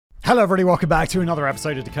Hello everybody, welcome back to another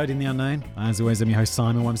episode of Decoding the Unknown. As always, I'm your host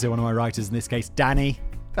Simon, one of my writers, in this case Danny.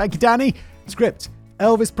 Thank you, Danny. Script: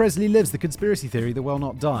 Elvis Presley lives, the conspiracy theory that will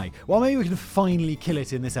not die. Well, maybe we can finally kill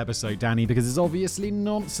it in this episode, Danny, because it's obviously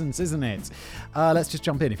nonsense, isn't it? Let's just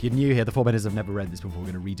jump in. If you're new here, the forebetters have never read this before.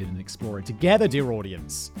 We're going to read it and explore it together, dear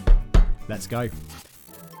audience. Let's go.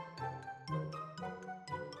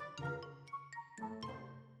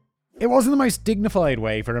 It wasn't the most dignified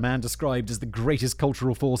way for a man described as the greatest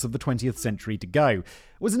cultural force of the 20th century to go.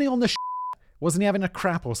 Wasn't he on the Wasn't he having a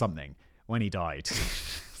crap or something when he died?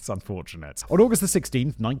 It's unfortunate. On August the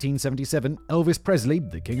 16th, 1977, Elvis Presley,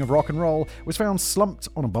 the king of rock and roll, was found slumped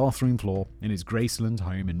on a bathroom floor in his Graceland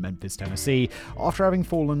home in Memphis, Tennessee, after having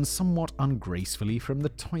fallen somewhat ungracefully from the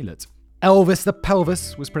toilet. Elvis the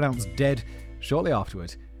pelvis was pronounced dead shortly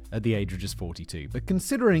afterward, at the age of just 42. But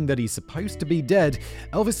considering that he's supposed to be dead,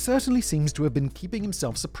 Elvis certainly seems to have been keeping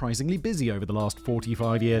himself surprisingly busy over the last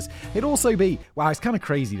 45 years. It'd also be, wow, it's kind of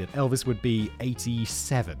crazy that Elvis would be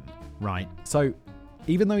 87, right? So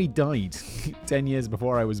even though he died 10 years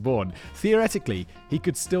before I was born, theoretically, he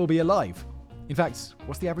could still be alive. In fact,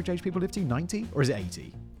 what's the average age people live to? 90? Or is it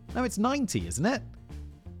 80? No, it's 90, isn't it?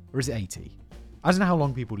 Or is it 80? I don't know how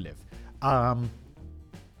long people live.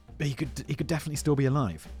 But he could definitely still be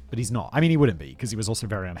alive. But he's not. I mean, he wouldn't be, because he was also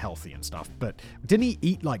very unhealthy and stuff. But didn't he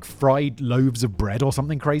eat, like, fried loaves of bread or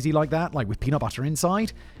something crazy like that? Like, with peanut butter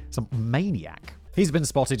inside? Some maniac. He's been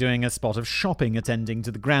spotted doing a spot of shopping, attending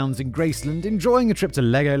to the grounds in Graceland, enjoying a trip to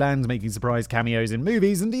Legoland, making surprise cameos in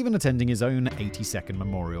movies, and even attending his own 82nd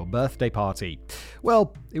memorial birthday party.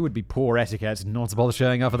 Well, it would be poor etiquette not to bother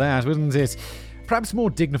showing up for that, wouldn't it? Perhaps more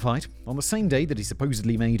dignified, on the same day that he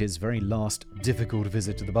supposedly made his very last difficult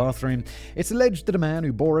visit to the bathroom, it's alleged that a man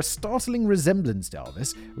who bore a startling resemblance to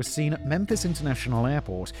Elvis was seen at Memphis International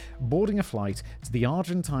Airport boarding a flight to the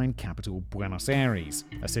Argentine capital Buenos Aires,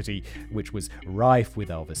 a city which was rife with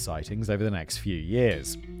Elvis sightings over the next few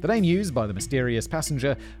years. The name used by the mysterious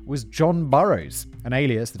passenger was John Burroughs, an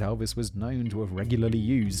alias that Elvis was known to have regularly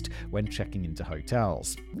used when checking into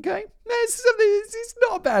hotels. Okay? It's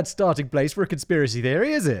not a bad starting place for a conspiracy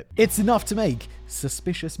theory, is it? It's enough to make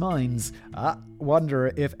suspicious minds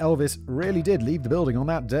wonder if Elvis really did leave the building on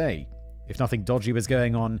that day. If nothing dodgy was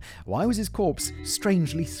going on, why was his corpse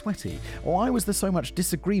strangely sweaty? Why was there so much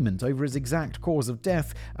disagreement over his exact cause of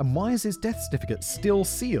death? And why is his death certificate still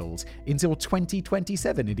sealed until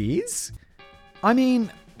 2027? It is? I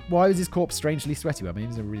mean, why was his corpse strangely sweaty? I mean, it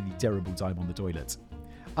was a really terrible time on the toilet.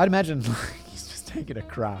 I'd imagine he's just taking a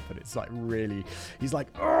crap and it's like really, he's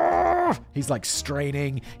like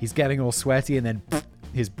straining, he's getting all sweaty, and then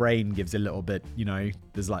his brain gives a little bit,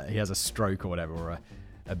 there's like, he has a stroke or whatever, or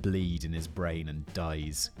a bleed in his brain and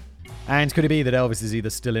dies. And could it be that Elvis is either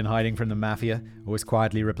still in hiding from the mafia, or was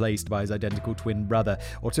quietly replaced by his identical twin brother,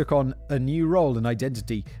 or took on a new role and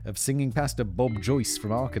identity of singing pastor Bob Joyce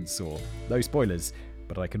from Arkansas? No spoilers,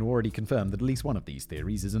 but I can already confirm that at least one of these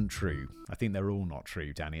theories isn't true. I think they're all not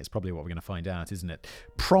true, Danny. It's probably what we're going to find out, isn't it?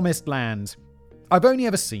 Promised Land. I've only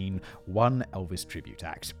ever seen one Elvis tribute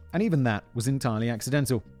act, and even that was entirely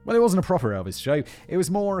accidental. Well, it wasn't a proper Elvis show. It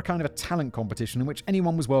was more a kind of a talent competition in which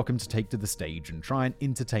anyone was welcome to take to the stage and try and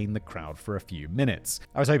entertain the crowd for a few minutes.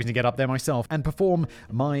 I was hoping to get up there myself and perform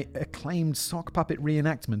my acclaimed sock puppet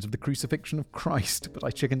reenactment of the crucifixion of Christ, but I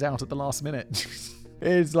chickened out at the last minute.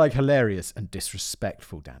 It's like hilarious and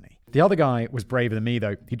disrespectful, Danny. The other guy was braver than me,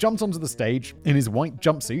 though. He jumped onto the stage in his white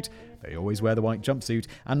jumpsuit, they always wear the white jumpsuit,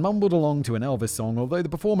 and mumbled along to an Elvis song, although the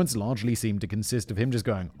performance largely seemed to consist of him just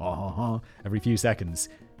going, every few seconds.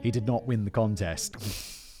 He did not win the contest.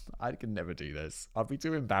 I can never do this. I'll be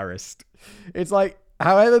too embarrassed. It's like,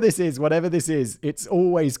 however this is, whatever this is, it's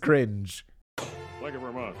always cringe. Thank you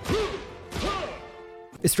very much.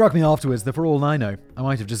 It struck me afterwards that for all I know, I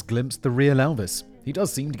might have just glimpsed the real Elvis. He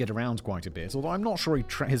does seem to get around quite a bit, although I'm not sure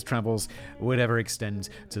his travels would ever extend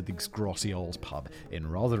to this grotty old pub in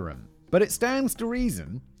Rotherham. But it stands to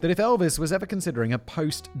reason that if Elvis was ever considering a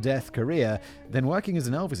post-death career, then working as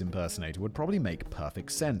an Elvis impersonator would probably make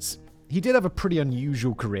perfect sense. He did have a pretty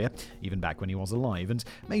unusual career, even back when he was alive, and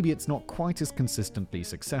maybe it's not quite as consistently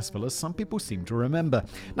successful as some people seem to remember.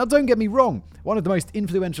 Now, don't get me wrong, one of the most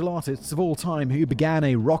influential artists of all time who began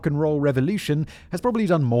a rock and roll revolution has probably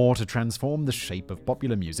done more to transform the shape of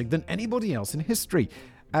popular music than anybody else in history.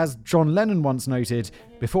 As John Lennon once noted,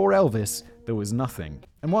 before Elvis, there was nothing.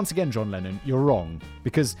 And once again, John Lennon, you're wrong,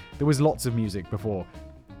 because there was lots of music before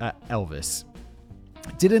Elvis.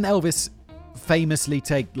 Didn't Elvis famously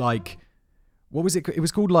take, what was it? It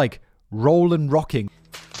was called, roll and rocking,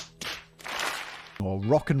 or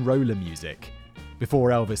rock and roller music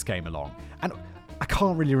before Elvis came along. And I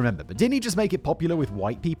can't really remember, but didn't he just make it popular with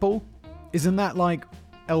white people? Isn't that like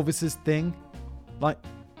Elvis's thing? Like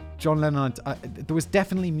John Lennon, there was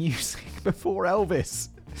definitely music before Elvis.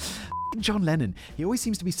 John Lennon, he always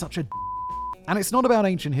seems to be such a and it's not about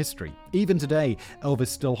ancient history. Even today, Elvis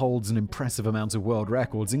still holds an impressive amount of world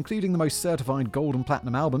records, including the most certified gold and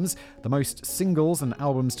platinum albums, the most singles and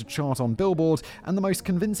albums to chart on Billboard, and the most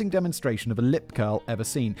convincing demonstration of a lip curl ever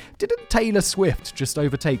seen. Didn't Taylor Swift just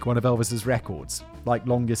overtake one of Elvis's records? Like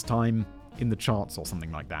longest time in the charts or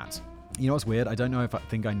something like that. You know what's weird? I don't know if I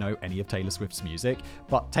think I know any of Taylor Swift's music,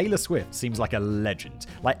 but Taylor Swift seems like a legend.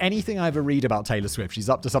 Like anything I ever read about Taylor Swift, she's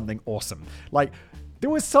up to something awesome. Like, there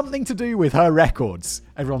was something to do with her records.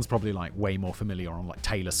 Everyone's probably like way more familiar on like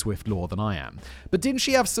Taylor Swift lore than I am. But didn't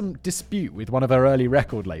she have some dispute with one of her early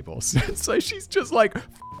record labels? So she's just like, F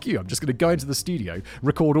you, I'm just going to go into the studio,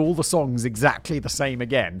 record all the songs exactly the same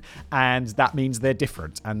again, and that means they're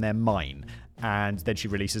different and they're mine. And then she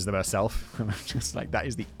releases them herself. Just like, that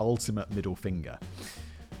is the ultimate middle finger.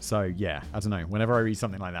 So yeah, I don't know. Whenever I read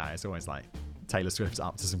something like that, it's always like, Taylor Swift's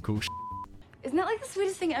up to some cool shit. Isn't that like the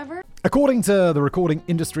sweetest thing ever? According to the Recording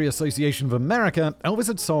Industry Association of America, Elvis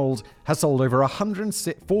has sold over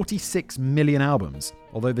 146 million albums,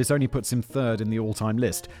 although this only puts him third in the all-time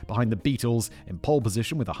list, behind the Beatles in pole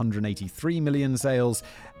position with 183 million sales,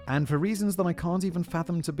 and for reasons that I can't even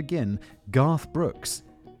fathom to begin, Garth Brooks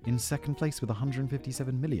in second place with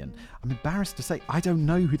 157 million. I'm embarrassed to say, I don't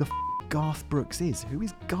know who the Garth Brooks is. Who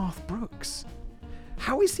is Garth Brooks?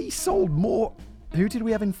 How is he sold more? Who did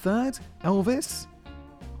we have in third? Elvis?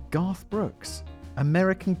 Garth Brooks.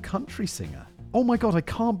 American country singer. Oh my god, I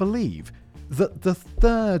can't believe that the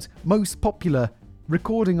third most popular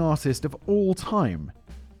recording artist of all time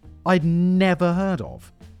I'd never heard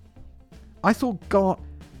of. I thought Garth...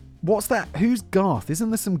 What's that? Who's Garth? Isn't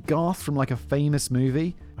there some Garth from like a famous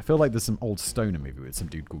movie? I feel like there's some old stoner movie with some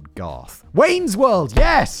dude called Garth. Wayne's World!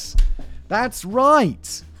 Yes! That's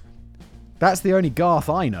right! That's the only Garth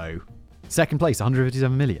I know. Second place,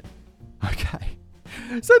 157 million. Okay.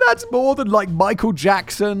 So that's more than like Michael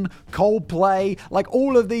Jackson, Coldplay, like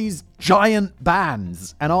all of these giant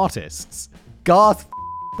bands and artists. Garth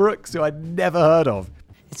Brooks, who I'd never heard of.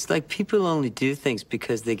 It's like people only do things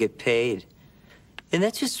because they get paid. And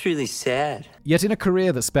that's just really sad. Yet in a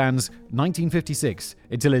career that spans 1956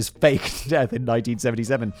 until his fake death in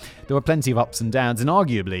 1977, there were plenty of ups and downs, and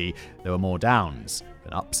arguably there were more downs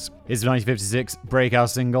than ups. His 1956 breakout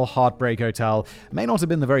single, Heartbreak Hotel, may not have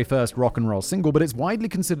been the very first rock and roll single, but it's widely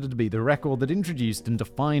considered to be the record that introduced and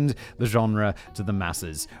defined the genre to the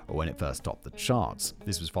masses when it first topped the charts.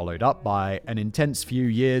 This was followed up by an intense few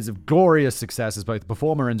years of glorious success as both a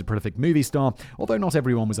performer and a prolific movie star, although not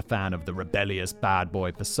everyone was a fan of the rebellious bad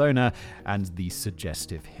boy persona and the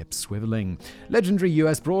suggestive hip swiveling. Legendary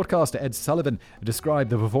US broadcaster Ed Sullivan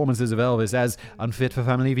described the performances of Elvis as unfit for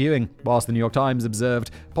family viewing, whilst the New York Times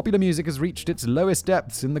observed, popular music has reached its lowest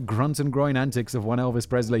depths in the grunt and groin antics of one Elvis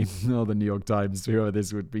Presley. Oh, the New York Times, whoever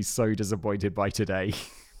this would be so disappointed by today.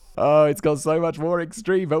 Oh, it's got so much more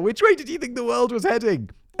extreme, but which way did you think the world was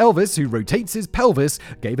heading? Elvis, who rotates his pelvis,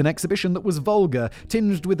 gave an exhibition that was vulgar,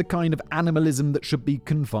 tinged with the kind of animalism that should be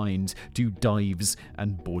confined to dives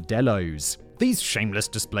and bordellos. These shameless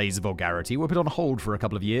displays of vulgarity were put on hold for a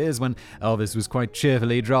couple of years when Elvis was quite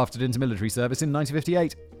cheerfully drafted into military service in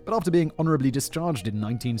 1958. But after being honorably discharged in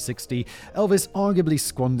 1960, Elvis arguably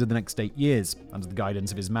squandered the next 8 years. Under the guidance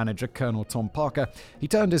of his manager, Colonel Tom Parker, he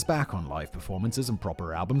turned his back on live performances and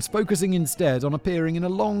proper albums, focusing instead on appearing in a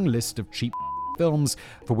long list of cheap films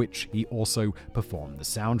for which he also performed the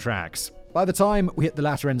soundtracks. By the time we hit the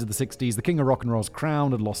latter end of the 60s, the king of rock and roll's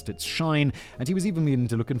crown had lost its shine, and he was even beginning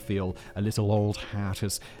to look and feel a little old hat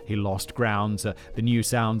as he lost ground to the new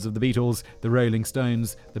sounds of the Beatles, the Rolling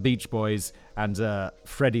Stones, the Beach Boys, and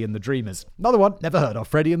Freddie and the Dreamers. Another one, never heard of.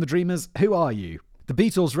 Freddie and the Dreamers, who are you? The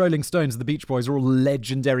Beatles, Rolling Stones, and the Beach Boys are all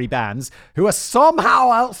legendary bands who are somehow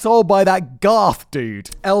outsold by that Garth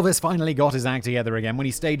dude. Elvis finally got his act together again when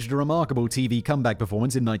he staged a remarkable TV comeback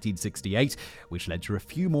performance in 1968, which led to a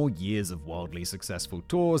few more years of wildly successful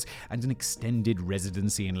tours and an extended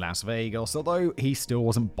residency in Las Vegas, although he still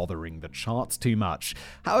wasn't bothering the charts too much.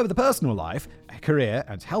 However, the personal life, career,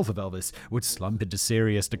 and health of Elvis would slump into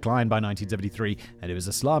serious decline by 1973, and it was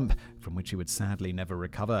a slump from which he would sadly never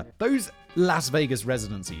recover. Those Las Vegas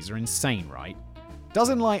residencies are insane, right?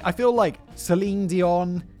 I feel like Celine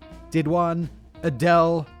Dion did one,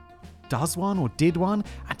 Adele does one or did one,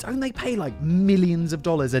 and don't they pay like millions of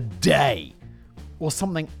dollars a day? Or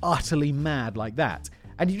something utterly mad like that.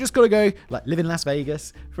 And you just got to go, like, live in Las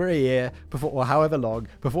Vegas for a year, or however long,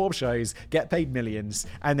 perform shows, get paid millions,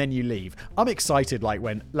 and then you leave. I'm excited, like,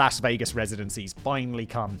 when Las Vegas residencies finally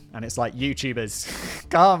come, and it's like, YouTubers,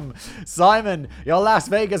 come, Simon, your Las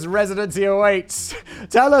Vegas residency awaits.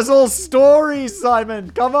 Tell us all stories,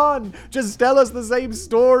 Simon. Come on, just tell us the same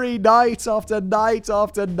story night after night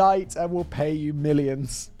after night, and we'll pay you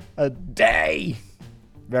millions a day.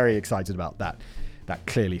 Very excited about that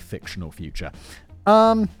clearly fictional future.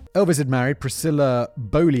 Elvis had married Priscilla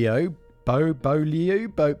Beaulieu in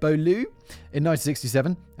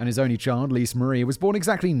 1967, and his only child, Lisa Marie, was born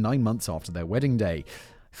exactly 9 months after their wedding day.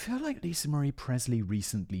 I feel like Lisa Marie Presley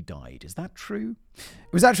recently died. Is that true?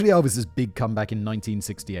 It was actually Elvis's big comeback in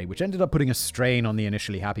 1968, which ended up putting a strain on the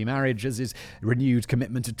initially happy marriage, as his renewed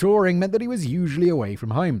commitment to touring meant that he was usually away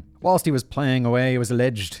from home. Whilst he was playing away, it was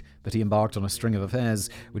alleged that he embarked on a string of affairs,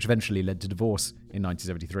 which eventually led to divorce in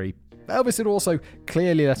 1973. Elvis had also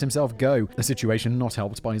clearly let himself go, a situation not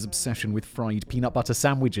helped by his obsession with fried peanut butter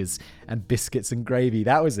sandwiches and biscuits and gravy.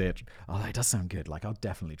 That was it. Oh, that does sound good. Like, I'll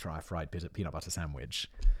definitely try a fried peanut butter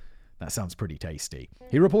sandwich. That sounds pretty tasty.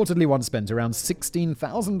 He reportedly once spent around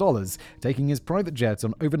 $16,000 taking his private jet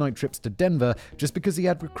on overnight trips to Denver just because he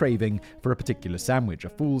had a craving for a particular sandwich, a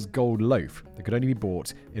fool's gold loaf that could only be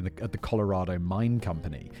bought at the Colorado Mine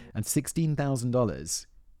Company. And $16,000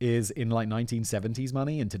 is in like 1970s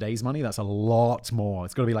money. In today's money, that's a lot more.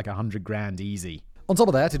 It's got to be like $100,000 easy. On top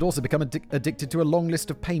of that, he'd also become addicted to a long list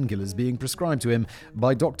of painkillers being prescribed to him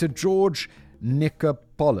by Dr. George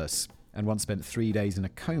Nicopolis, and once spent 3 days in a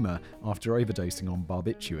coma after overdosing on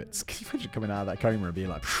barbiturates. Can you imagine coming out of that coma and being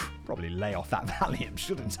like, probably lay off that Valium,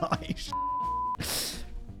 shouldn't I? Isn't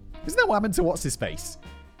that what happened to what's-his-face?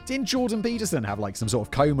 Didn't Jordan Peterson have like some sort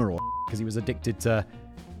of coma or because he was addicted to...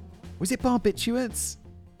 Was it barbiturates?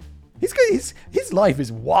 His life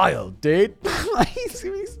is wild, dude.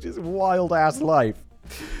 He's just wild-ass life.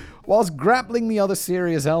 Whilst grappling the other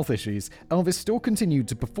serious health issues, Elvis still continued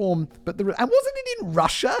to perform, and wasn't it in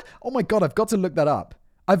Russia? Oh my god, I've got to look that up.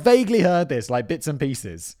 I vaguely heard this, like bits and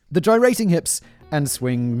pieces. The gyrating hips and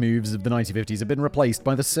swing moves of the 1950s have been replaced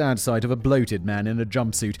by the sad sight of a bloated man in a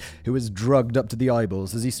jumpsuit who was drugged up to the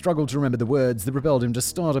eyeballs as he struggled to remember the words that propelled him to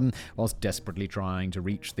stardom whilst desperately trying to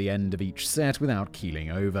reach the end of each set without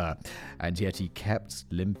keeling over. And yet he kept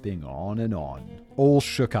limping on and on, all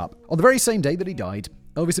shook up. On the very same day that he died,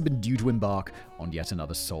 Elvis had been due to embark on yet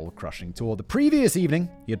another soul-crushing tour. The previous evening,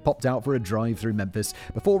 he had popped out for a drive through Memphis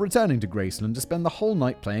before returning to Graceland to spend the whole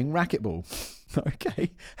night playing racquetball.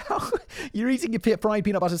 Okay. You're eating your fried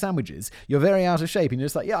peanut butter sandwiches, you're very out of shape, and you're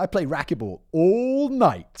just like, yeah, I play racquetball all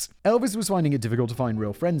night. Elvis was finding it difficult to find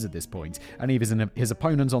real friends at this point, and even his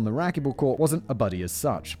opponent on the racquetball court wasn't a buddy as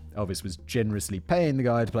such. Elvis was generously paying the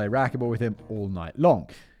guy to play racquetball with him all night long.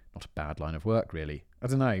 Not a bad line of work, really. I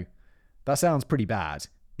don't know. That sounds pretty bad.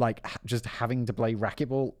 Like, just having to play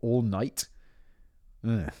racquetball all night?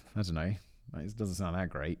 I don't know. It doesn't sound that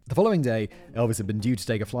great. The following day, Elvis had been due to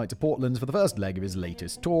take a flight to Portland for the first leg of his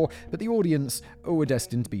latest tour, but the audience were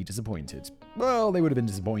destined to be disappointed. Well, they would have been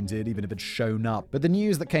disappointed even if it had shown up, but the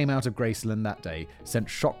news that came out of Graceland that day sent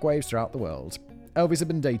shockwaves throughout the world. Elvis had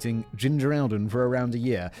been dating Ginger Alden for around a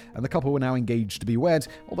year, and the couple were now engaged to be wed,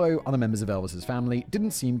 although other members of Elvis's family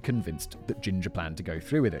didn't seem convinced that Ginger planned to go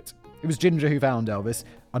through with it. It was Ginger who found Elvis,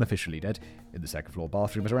 unofficially dead, in the second-floor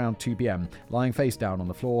bathroom at around 2 p.m., lying face down on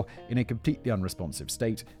the floor in a completely unresponsive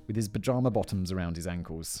state, with his pajama bottoms around his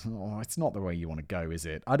ankles. Oh, it's not the way you want to go, is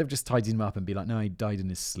it? I'd have just tidied him up and be like, no, he died in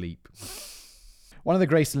his sleep. One of the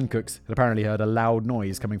Graceland cooks had apparently heard a loud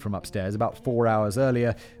noise coming from upstairs about 4 hours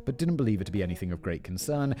earlier, but didn't believe it to be anything of great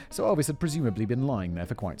concern, so Elvis had presumably been lying there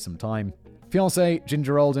for quite some time. Fiancée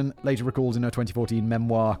Ginger Alden later recalled in her 2014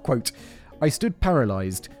 memoir, quote, "I stood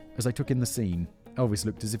paralyzed as I took in the scene. Elvis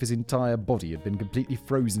looked as if his entire body had been completely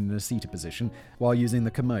frozen in a seated position while using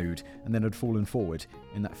the commode, and then had fallen forward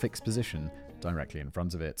in that fixed position directly in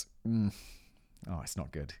front of it." Oh, it's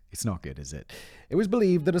not good. It's not good, is it? It was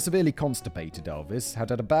believed that a severely constipated Elvis had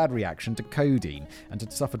had a bad reaction to codeine and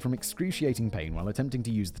had suffered from excruciating pain while attempting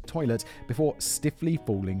to use the toilet before stiffly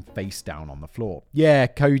falling face down on the floor. Yeah,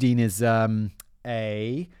 codeine is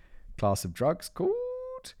a class of drugs called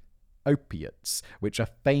opiates, which are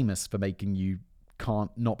famous for making you can't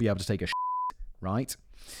not be able to take a shit, right?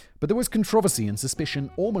 But there was controversy and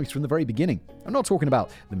suspicion almost from the very beginning. I'm not talking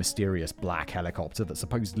about the mysterious black helicopter that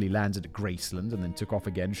supposedly landed at Graceland and then took off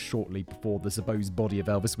again shortly before the supposed body of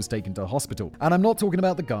Elvis was taken to a hospital. And I'm not talking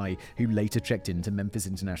about the guy who later checked into Memphis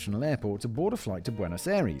International Airport to board a flight to Buenos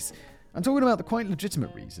Aires. I'm talking about the quite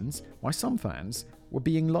legitimate reasons why some fans were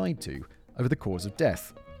being lied to over the cause of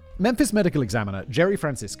death. Memphis medical examiner Jerry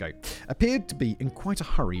Francisco appeared to be in quite a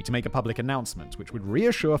hurry to make a public announcement which would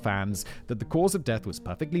reassure fans that the cause of death was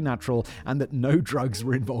perfectly natural and that no drugs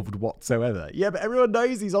were involved whatsoever. Yeah, but everyone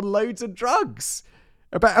knows he's on loads of drugs.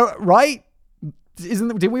 Right?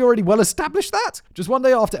 Did we already well establish that? Just one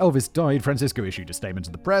day after Elvis died, Francisco issued a statement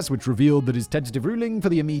to the press which revealed that his tentative ruling for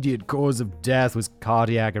the immediate cause of death was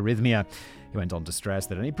cardiac arrhythmia. He went on to stress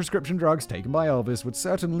that any prescription drugs taken by Elvis would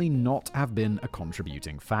certainly not have been a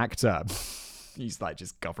contributing factor. He's like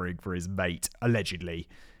just covering for his mate, allegedly,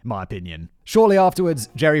 in my opinion. Shortly afterwards,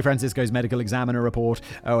 Jerry Francisco's medical examiner report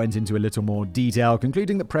went into a little more detail,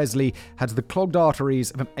 concluding that Presley had the clogged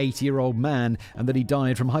arteries of an 80-year-old man and that he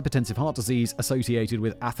died from hypertensive heart disease associated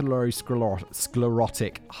with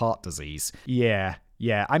atherosclerotic heart disease. Yeah.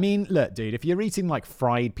 I mean, look, dude, if you're eating like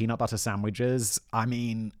fried peanut butter sandwiches,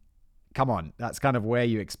 come on, that's kind of where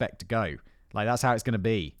you expect to go. Like, that's how it's going to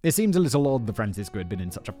be. It seems a little odd that Francisco had been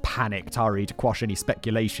in such a panicked hurry to quash any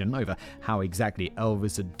speculation over how exactly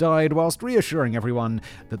Elvis had died, whilst reassuring everyone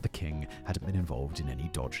that the king hadn't been involved in any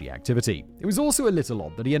dodgy activity. It was also a little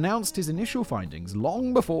odd that he announced his initial findings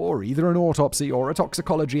long before either an autopsy or a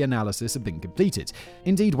toxicology analysis had been completed.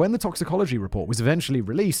 Indeed, when the toxicology report was eventually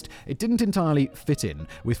released, it didn't entirely fit in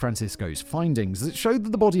with Francisco's findings, as it showed that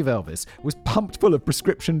the body of Elvis was pumped full of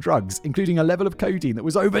prescription drugs, including a level of codeine that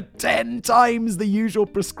was over 10 times the usual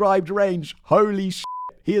prescribed range. Holy shit.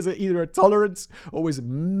 He has either a tolerance or was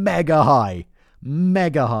mega high.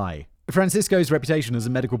 Francisco's reputation as a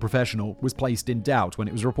medical professional was placed in doubt when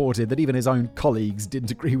it was reported that even his own colleagues didn't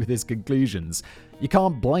agree with his conclusions. You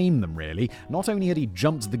can't blame them, really. Not only had he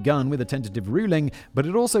jumped the gun with a tentative ruling, but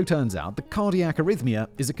it also turns out that cardiac arrhythmia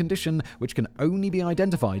is a condition which can only be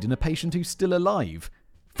identified in a patient who's still alive.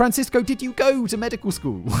 Francisco, did you go to medical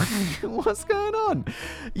school? What's going on?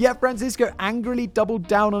 Yet Francisco angrily doubled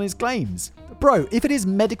down on his claims. Bro, if it is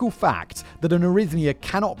medical fact that an arrhythmia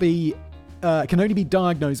can only be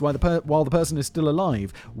diagnosed while the person is still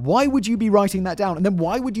alive, why would you be writing that down? And then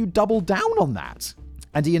why would you double down on that?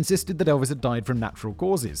 And he insisted that Elvis had died from natural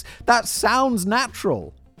causes. That sounds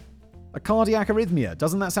natural. A cardiac arrhythmia.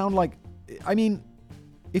 Doesn't that sound like... I mean,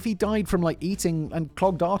 if he died from like eating and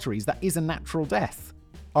clogged arteries, that is a natural death.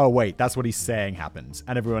 Oh, wait, that's what he's saying happens.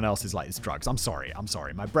 And everyone else is like, it's drugs. I'm sorry.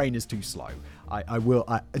 My brain is too slow. I don't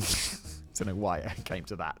know why I came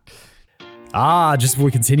to that. Just before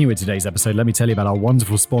we continue with today's episode, let me tell you about our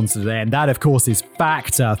wonderful sponsor today, and that, of course, is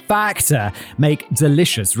Factor. Factor make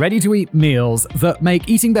delicious, ready-to-eat meals that make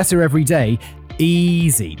eating better every day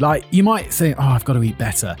easy. Like, you might say, I've got to eat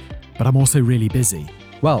better, but I'm also really busy.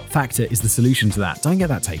 Well, Factor is the solution to that. Don't get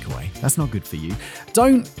that takeaway. That's not good for you.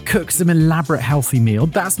 Don't cook some elaborate healthy meal.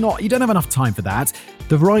 You don't have enough time for that.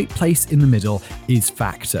 The right place in the middle is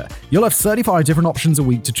Factor. You'll have 35 different options a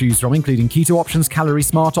week to choose from, including keto options, calorie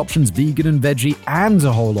smart options, vegan and veggie, and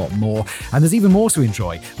a whole lot more. And there's even more to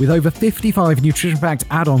enjoy, with over 55 nutrition-packed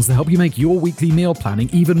add-ons to help you make your weekly meal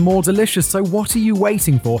planning even more delicious. So what are you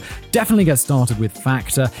waiting for? Definitely get started with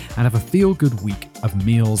Factor and have a feel-good week of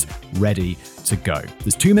meals ready to go.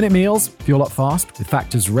 There's 2-minute meals, fuel up fast, with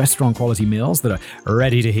Factor's restaurant-quality meals that are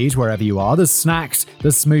ready to heat wherever you are. There's snacks,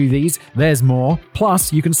 there's smoothies, there's more.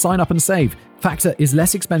 Plus, you can sign up and save. Factor is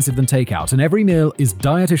less expensive than takeout, and every meal is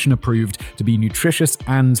dietitian approved to be nutritious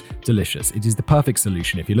and delicious. It is the perfect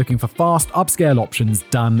solution if you're looking for fast, upscale options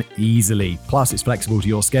done easily. Plus, it's flexible to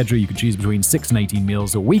your schedule. You can choose between 6 and 18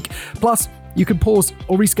 meals a week. Plus, you can pause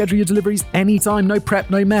or reschedule your deliveries anytime. No prep,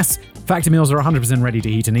 no mess. Factor meals are 100% ready to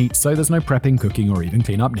heat and eat, so there's no prepping, cooking, or even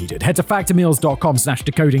cleanup needed. Head to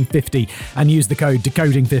factormeals.com/decoding50 and use the code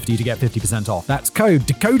decoding50 to get 50% off. That's code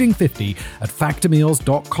decoding50 at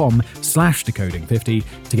factormeals.com/decoding50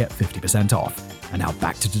 to get 50% off. And now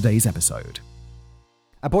back to today's episode.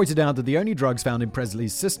 I pointed out that the only drugs found in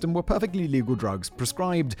Presley's system were perfectly legal drugs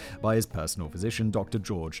prescribed by his personal physician, Dr.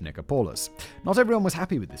 George Nicopolis. Not everyone was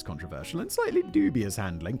happy with this controversial and slightly dubious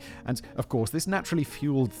handling, and of course this naturally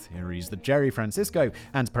fueled theories that Jerry Francisco,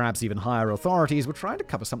 and perhaps even higher authorities, were trying to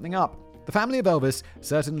cover something up. The family of Elvis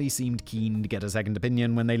certainly seemed keen to get a second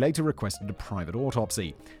opinion when they later requested a private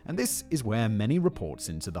autopsy. And this is where many reports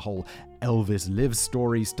into the whole Elvis lives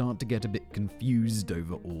story start to get a bit confused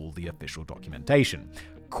over all the official documentation.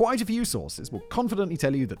 Quite a few sources will confidently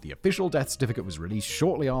tell you that the official death certificate was released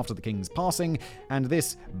shortly after the king's passing, and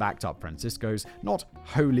this backed up Francisco's not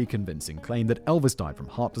wholly convincing claim that Elvis died from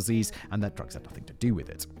heart disease and that drugs had nothing to do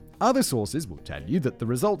with it. Other sources will tell you that the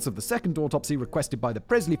results of the second autopsy requested by the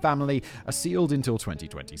Presley family are sealed until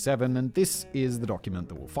 2027, and this is the document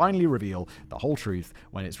that will finally reveal the whole truth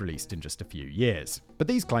when it's released in just a few years. But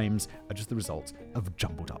these claims are just the result of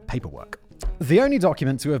jumbled up paperwork. The only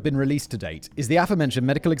document to have been released to date is the aforementioned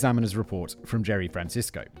medical examiner's report from Jerry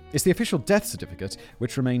Francisco. It's the official death certificate,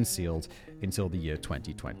 which remains sealed until the year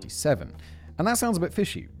 2027. And that sounds a bit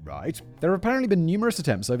fishy, right? There have apparently been numerous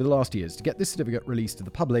attempts over the last years to get this certificate released to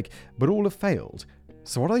the public, but all have failed.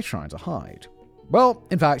 So what are they trying to hide? Well,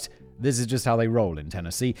 in fact, this is just how they roll in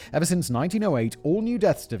Tennessee. Ever since 1908, all new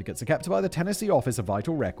death certificates are kept by the Tennessee Office of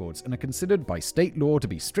Vital Records and are considered by state law to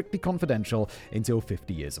be strictly confidential until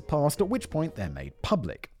 50 years have passed, at which point they're made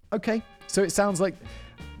public. Okay, so it sounds like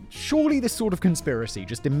surely this sort of conspiracy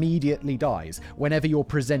just immediately dies whenever you're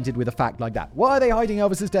presented with a fact like that. Why are they hiding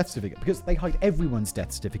Elvis's death certificate? Because they hide everyone's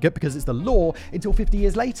death certificate because it's the law until 50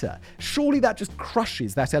 years later. Surely that just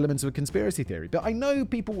crushes that element of a conspiracy theory. But I know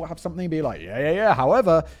people will have something to be like, yeah,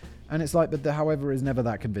 however. And it's like, but the however is never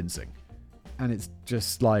that convincing. And it's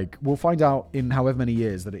just like, we'll find out in however many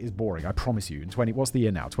years that it is boring. I promise you. What's the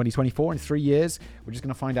year now? 2024? In 3 years, we're just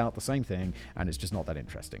going to find out the same thing, and it's just not that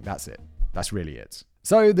interesting. That's it. That's really it.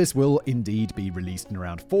 So this will indeed be released in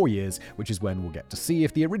around 4 years, which is when we'll get to see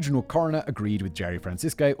if the original coroner agreed with Jerry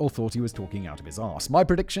Francisco or thought he was talking out of his arse. My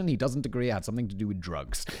prediction, he doesn't agree, it had something to do with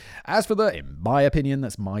drugs. In my opinion,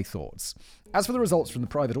 that's my thoughts. As for the results from the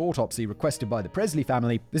private autopsy requested by the Presley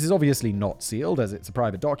family, this is obviously not sealed as it's a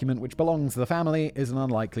private document which belongs to the family, is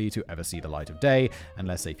unlikely to ever see the light of day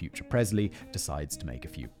unless a future Presley decides to make a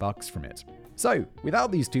few bucks from it. So,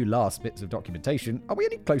 without these two last bits of documentation, are we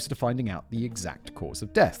any closer to finding out the exact cause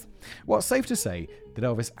of death? Well, it's safe to say that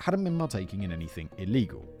Elvis hadn't been partaking in anything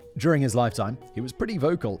illegal. During his lifetime, he was pretty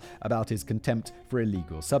vocal about his contempt for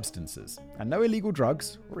illegal substances, and no illegal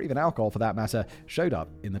drugs, or even alcohol for that matter, showed up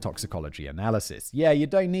in the toxicology analysis. Yeah, you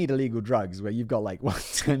don't need illegal drugs where you've got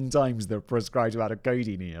 10 times the prescribed amount of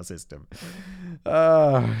codeine in your system.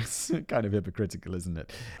 It's kind of hypocritical, isn't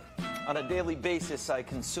it? On a daily basis, I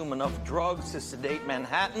consume enough drugs to sedate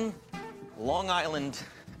Manhattan, Long Island,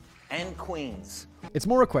 and Queens. It's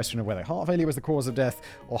more a question of whether heart failure was the cause of death,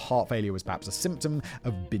 or heart failure was perhaps a symptom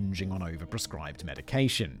of binging on overprescribed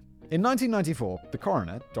medication. In 1994, the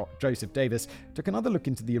coroner, Dr. Joseph Davis, took another look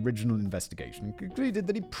into the original investigation and concluded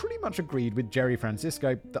that he pretty much agreed with Jerry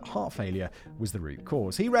Francisco that heart failure was the root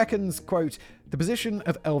cause. He reckons, quote, "The position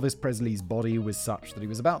of Elvis Presley's body was such that he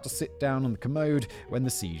was about to sit down on the commode when the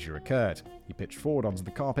seizure occurred. He pitched forward onto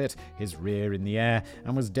the carpet, his rear in the air,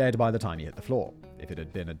 and was dead by the time he hit the floor. If it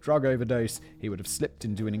had been a drug overdose, he would have slipped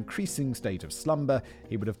into an increasing state of slumber,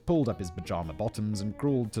 he would have pulled up his pajama bottoms and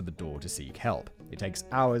crawled to the door to seek help. It takes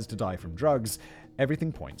hours to die from drugs.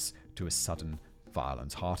 Everything points to a sudden,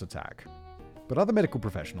 violent heart attack." But other medical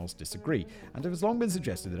professionals disagree, and it has long been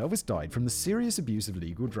suggested that Elvis died from the serious abuse of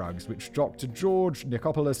legal drugs which Dr. George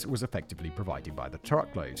Nichopoulos was effectively providing by the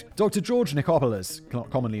truckload. Dr. George Nichopoulos,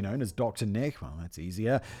 commonly known as Dr. Nick, well, that's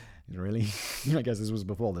easier. Really? I guess this was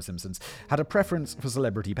before The Simpsons. Had a preference for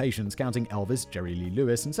celebrity patients, counting Elvis, Jerry Lee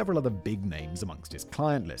Lewis, and several other big names amongst his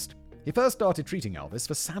client list. He first started treating Elvis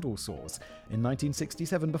for saddle sores in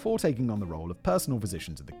 1967 before taking on the role of personal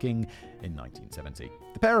physician to the King in 1970.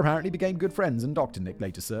 The pair apparently became good friends, and Dr. Nick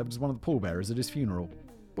later served as one of the pallbearers at his funeral.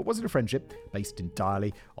 But was it a friendship based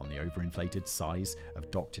entirely on the overinflated size of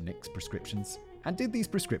Dr. Nick's prescriptions? And did these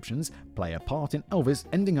prescriptions play a part in Elvis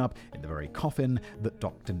ending up in the very coffin that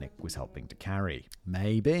Dr. Nick was helping to carry?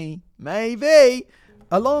 Maybe.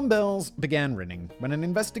 Alarm bells began ringing when an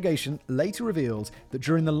investigation later revealed that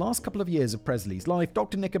during the last couple of years of Presley's life,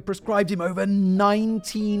 Dr. Nick had prescribed him over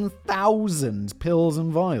 19,000 pills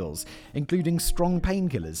and vials, including strong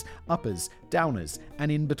painkillers, uppers, downers,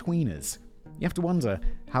 and in-betweeners. You have to wonder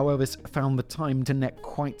how Elvis found the time to neck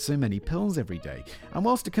quite so many pills every day. And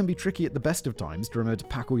whilst it can be tricky at the best of times to remember to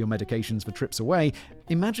pack all your medications for trips away,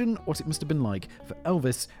 imagine what it must have been like for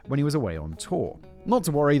Elvis when he was away on tour. Not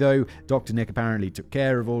to worry though, Dr. Nick apparently took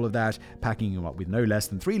care of all of that, packing him up with no less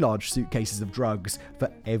than 3 large suitcases of drugs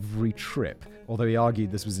for every trip. Although he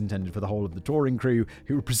argued this was intended for the whole of the touring crew,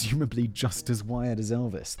 who were presumably just as wired as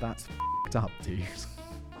Elvis. That's f***ed up, dude.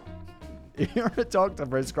 If you're a doctor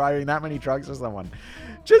prescribing that many drugs for someone,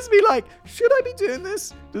 just be like, should I be doing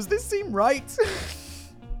this? Does this seem right?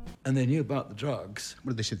 And they knew about the drugs.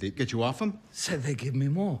 What did they say? They get you off them? Said they'd give me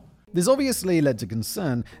more. This obviously led to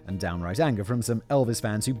concern and downright anger from some Elvis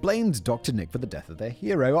fans who blamed Dr. Nick for the death of their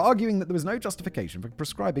hero, arguing that there was no justification for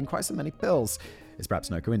prescribing quite so many pills. It's perhaps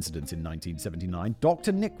no coincidence in 1979,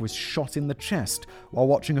 Dr. Nick was shot in the chest while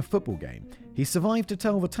watching a football game. He survived to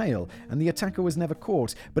tell the tale, and the attacker was never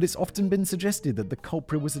caught, but it's often been suggested that the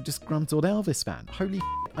culprit was a disgruntled Elvis fan. Holy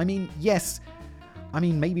shit. I mean, yes.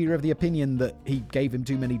 Maybe you're of the opinion that he gave him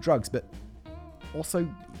too many drugs, but also,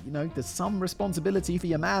 there's some responsibility for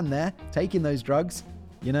your man there, taking those drugs,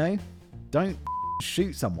 Don't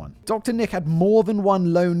shoot someone. Dr. Nick had more than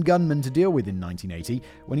one lone gunman to deal with in 1980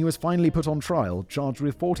 when he was finally put on trial, charged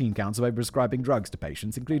with 14 counts of overprescribing drugs to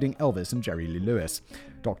patients, including Elvis and Jerry Lee Lewis.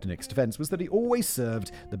 Dr. Nick's defense was that he always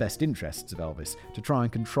served the best interests of Elvis to try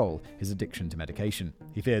and control his addiction to medication.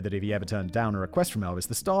 He feared that if he ever turned down a request from Elvis,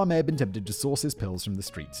 the star may have been tempted to source his pills from the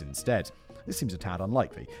streets instead. This seems a tad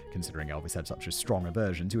unlikely, considering Elvis had such a strong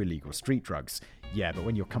aversion to illegal street drugs. Yeah, but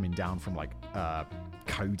when you're coming down from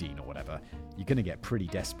codeine or whatever, you're going to get pretty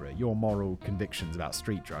desperate. Your moral convictions about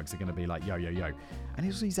street drugs are going to be like, yo. And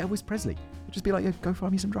he's Elvis Presley. He'll just be like, yo, go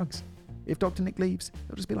find me some drugs. If Dr. Nick leaves,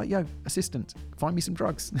 he'll just be like, yo, assistant, find me some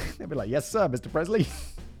drugs. They'll be like, yes, sir, Mr. Presley.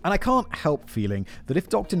 And I can't help feeling that if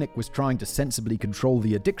Dr. Nick was trying to sensibly control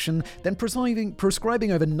the addiction, then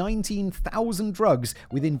prescribing over 19,000 drugs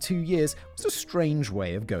within 2 years was a strange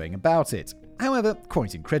way of going about it. However,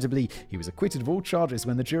 quite incredibly, he was acquitted of all charges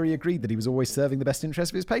when the jury agreed that he was always serving the best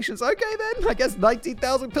interests of his patients. Okay then, I guess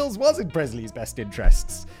 19,000 pills was in Presley's best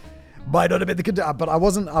interests. Might not have been the but I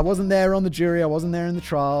wasn't there on the jury, I wasn't there in the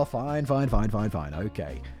trial. Fine.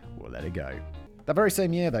 Okay, we'll let it go. That very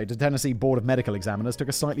same year, though, the Tennessee Board of Medical Examiners took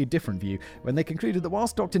a slightly different view when they concluded that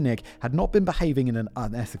whilst Dr. Nick had not been behaving in an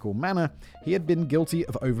unethical manner, he had been guilty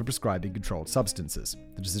of overprescribing controlled substances.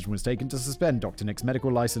 The decision was taken to suspend Dr. Nick's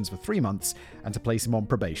medical license for 3 months and to place him on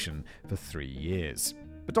probation for 3 years.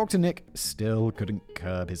 But Dr. Nick still couldn't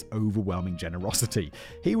curb his overwhelming generosity.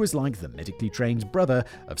 He was like the medically trained brother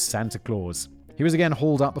of Santa Claus. He was again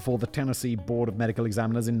hauled up before the Tennessee Board of Medical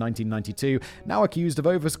Examiners in 1992, now accused of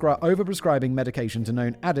overprescribing medication to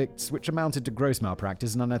known addicts, which amounted to gross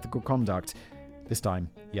malpractice and unethical conduct. This time,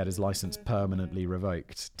 he had his license permanently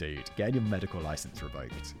revoked. Dude, getting your medical license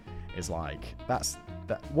revoked is like,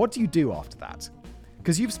 what do you do after that?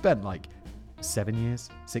 Because you've spent 7 years,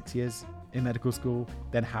 6 years in medical school,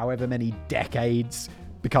 then however many decades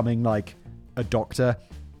becoming a doctor,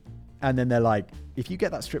 and then they're like, if you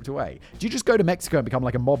get that stripped away, do you just go to Mexico and become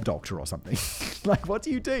a mob doctor or something? What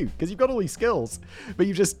do you do? Because you've got all these skills, but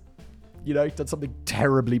you just, done something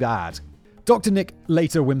terribly bad. Dr. Nick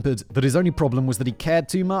later whimpered that his only problem was that he cared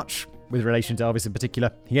too much. With relation to Elvis in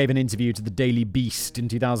particular, he gave an interview to the Daily Beast in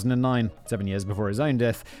 2009, 7 years before his own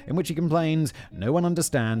death, in which he complained, "No one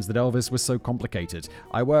understands that Elvis was so complicated.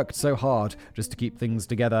 I worked so hard just to keep things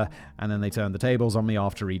together, and then they turned the tables on me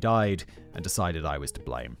after he died and decided I was to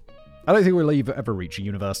blame." I don't think we'll ever reach a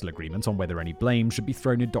universal agreement on whether any blame should be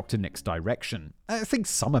thrown in Dr. Nick's direction. I think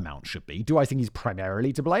some amount should be. Do I think he's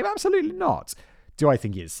primarily to blame? Absolutely not. Do I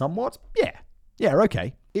think he is somewhat? Yeah,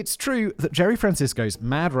 okay. It's true that Jerry Francisco's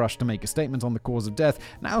mad rush to make a statement on the cause of death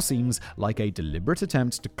now seems like a deliberate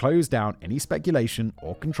attempt to close down any speculation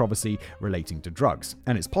or controversy relating to drugs,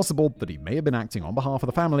 and it's possible that he may have been acting on behalf of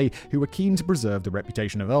the family who were keen to preserve the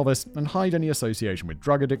reputation of Elvis and hide any association with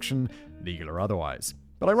drug addiction, legal or otherwise.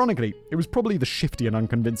 But ironically, it was probably the shifty and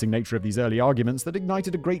unconvincing nature of these early arguments that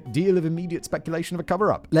ignited a great deal of immediate speculation of a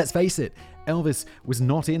cover-up. Let's face it, Elvis was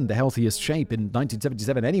not in the healthiest shape in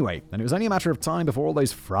 1977 anyway, and it was only a matter of time before all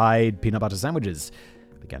those fried peanut butter sandwiches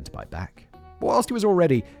began to bite back. But whilst he was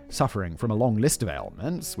already suffering from a long list of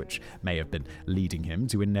ailments, which may have been leading him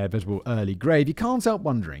to inevitable early grave, you can't help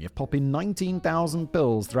wondering if popping 19,000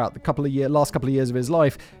 pills throughout the last couple of years of his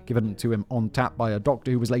life, given to him on tap by a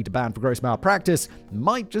doctor who was later banned for gross malpractice,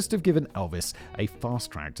 might just have given Elvis a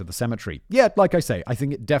fast track to the cemetery. Yeah, like I say, I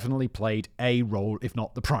think it definitely played a role, if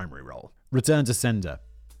not the primary role. Return to sender.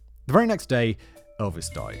 The very next day,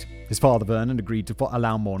 Elvis died. His father, Vernon, agreed to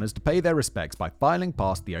allow mourners to pay their respects by filing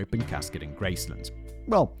past the open casket in Graceland.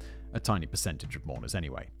 Well, a tiny percentage of mourners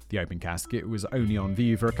anyway. The open casket was only on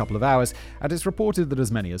view for a couple of hours, and it's reported that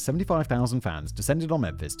as many as 75,000 fans descended on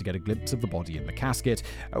Memphis to get a glimpse of the body in the casket,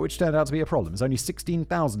 which turned out to be a problem, as only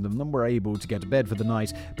 16,000 of them were able to get to bed for the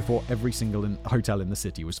night before every single hotel in the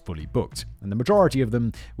city was fully booked, and the majority of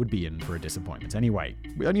them would be in for a disappointment anyway.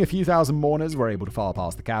 Only a few thousand mourners were able to file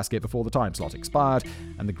past the casket before the time slot expired,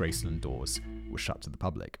 and the Graceland doors were shut to the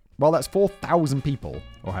public. Well, that's 4,000 people,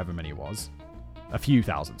 or however many it was, a few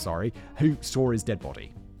thousand, who saw his dead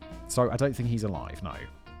body. So I don't think he's alive, no.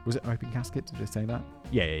 Was it an open casket? Did I say that?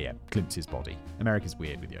 Yeah. Glimpse his body. America's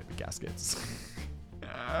weird with the open caskets.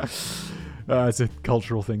 It's a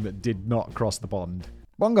cultural thing that did not cross the pond.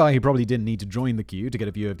 One guy who probably didn't need to join the queue to get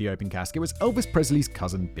a view of the open casket was Elvis Presley's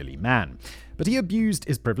cousin Billy Mann. But he abused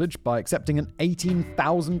his privilege by accepting an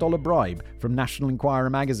 $18,000 bribe from National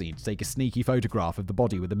Enquirer magazine to take a sneaky photograph of the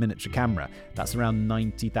body with a miniature camera. That's around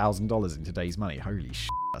 $90,000 in today's money. Holy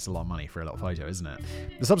shit, that's a lot of money for a little photo, isn't it?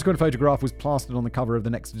 The subsequent photograph was plastered on the cover of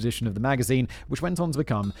the next edition of the magazine, which went on to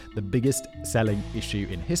become the biggest selling issue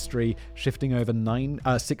in history, shifting over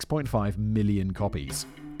 6.5 million copies.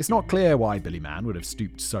 It's not clear why Billy Mann would have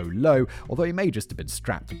stooped so low, although he may just have been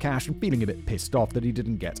strapped for cash and feeling a bit pissed off that he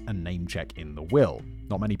didn't get a name check in the will.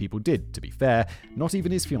 Not many people did, to be fair, not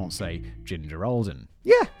even his fiancée, Ginger Alden.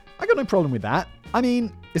 Yeah, I got no problem with that. I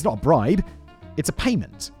mean, it's not a bribe, it's a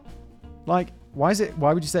payment. Like, why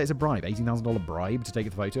would you say it's a bribe? $18,000 bribe to take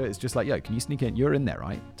the photo? It's just like, yo, can you sneak in? You're in there,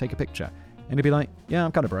 right? Take a picture. And he'd be like, yeah,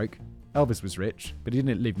 I'm kind of broke. Elvis was rich, but he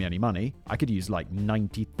didn't leave me any money. I could use like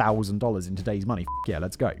 $90,000 in today's money. Yeah,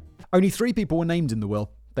 let's go. Only 3 people were named in the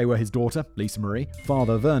will. They were his daughter, Lisa Marie,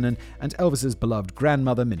 father Vernon, and Elvis's beloved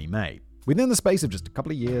grandmother, Minnie Mae. Within the space of just a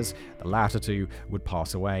couple of years, the latter 2 would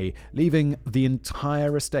pass away, leaving the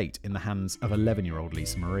entire estate in the hands of 11-year-old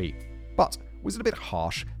Lisa Marie. But was it a bit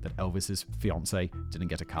harsh that Elvis's fiancée didn't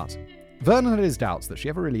get a cut? Vernon had his doubts that she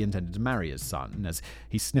ever really intended to marry his son. As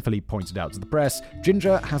he sniffily pointed out to the press,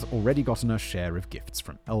 Ginger has already gotten her share of gifts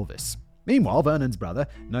from Elvis. Meanwhile, Vernon's brother,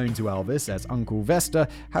 known to Elvis as Uncle Vesta,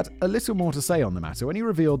 had a little more to say on the matter when he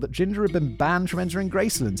revealed that Ginger had been banned from entering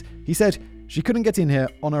Graceland. He said she couldn't get in here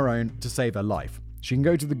on her own to save her life. She can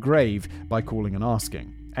go to the grave by calling and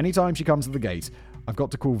asking. Anytime she comes to the gate, I've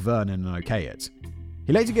got to call Vernon and okay it.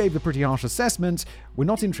 He later gave the pretty harsh assessment, we're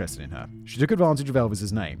not interested in her. She took advantage of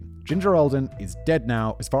Elvis's name. Ginger Alden is dead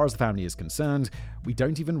now, as far as the family is concerned. We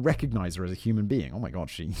don't even recognize her as a human being. Oh my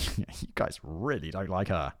god, you guys really don't like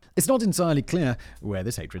her. It's not entirely clear where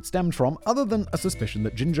this hatred stemmed from, other than a suspicion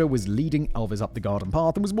that Ginger was leading Elvis up the garden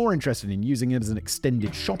path and was more interested in using him as an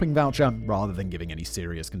extended shopping voucher rather than giving any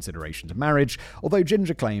serious consideration to marriage, although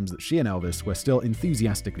Ginger claims that she and Elvis were still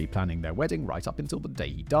enthusiastically planning their wedding right up until the day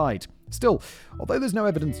he died. Still, although there's no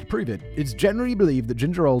evidence to prove it, it's generally believed that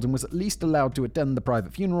Ginger Alden was at least allowed to attend the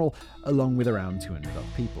private funeral along with around 200 other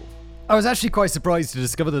people. I was actually quite surprised to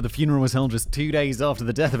discover that the funeral was held just 2 days after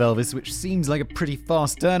the death of Elvis, which seems like a pretty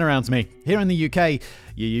fast turnaround to me. Here in the UK,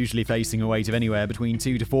 you're usually facing a wait of anywhere between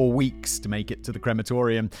 2 to 4 weeks to make it to the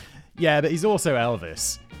crematorium. Yeah, but he's also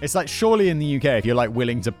Elvis. It's like, surely in the UK, if you're like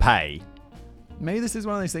willing to pay, maybe this is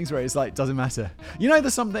one of those things where it's like, doesn't matter. You know,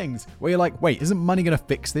 there's some things where you're like, wait, isn't money going to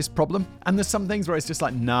fix this problem? And there's some things where it's just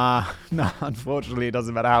like, nah, unfortunately, it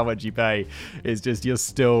doesn't matter how much you pay. It's just, you're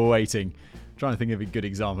still waiting. I'm trying to think of a good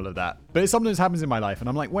example of that. But it sometimes happens in my life, and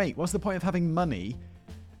I'm like, wait, what's the point of having money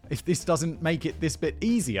if this doesn't make it this bit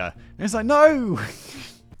easier? And it's like, no!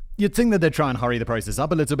 You'd think that they'd try and hurry the process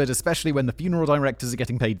up a little bit, especially when the funeral directors are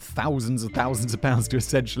getting paid thousands of pounds to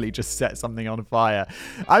essentially just set something on fire.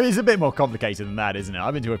 I mean, it's a bit more complicated than that, isn't it?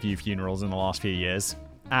 I've been to a few funerals in the last few years,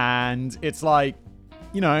 and it's like,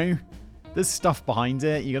 you know, there's stuff behind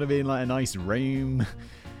it. You gotta be in like a nice room.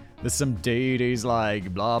 There's some dude who's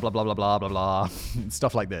like, blah, blah, blah, blah, blah, blah, blah.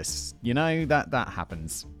 Stuff like this. You know, that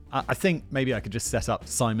happens. I think maybe I could just set up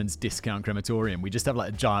Simon's Discount Crematorium. We just have like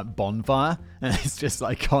a giant bonfire and it's just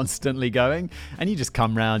like constantly going. And you just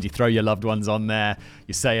come round, you throw your loved ones on there,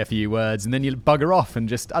 you say a few words, and then you bugger off and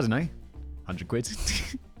just, I don't know, 100 quid.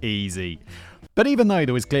 Easy. But even though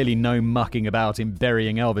there was clearly no mucking about in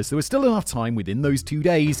burying Elvis, there was still enough time within those 2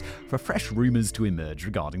 days for fresh rumours to emerge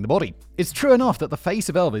regarding the body. It's true enough that the face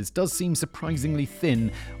of Elvis does seem surprisingly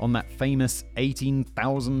thin on that famous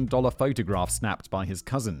 $18,000 photograph snapped by his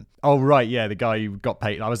cousin. Oh, right, yeah, the guy who got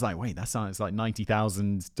paid. I was like, wait, that sounds like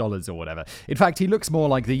 $90,000 or whatever. In fact, he looks more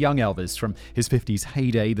like the young Elvis from his 50s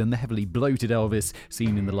heyday than the heavily bloated Elvis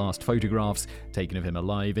seen in the last photographs taken of him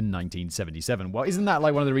alive in 1977. Well, isn't that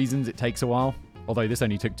like one of the reasons it takes a while? Although this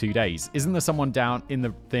only took 2 days. Isn't there someone down in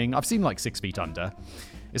the thing? I've seen like 6 Feet Under.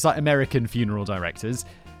 It's like American funeral directors.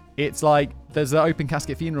 It's like there's an open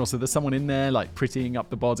casket funeral, so there's someone in there like prettying up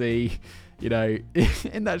the body. You know,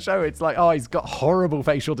 in that show, it's like, oh, he's got horrible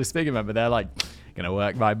facial disfigurement, but they're like, gonna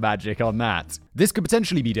work my magic on that. This could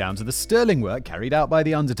potentially be down to the sterling work carried out by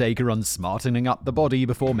the Undertaker on smartening up the body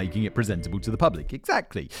before making it presentable to the public.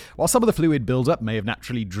 Exactly. While some of the fluid buildup may have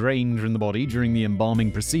naturally drained from the body during the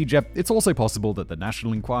embalming procedure, it's also possible that the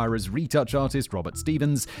National Enquirer's retouch artist Robert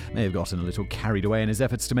Stevens may have gotten a little carried away in his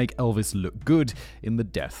efforts to make Elvis look good in the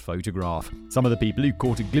death photograph. Some of the people who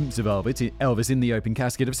caught a glimpse of Elvis in the open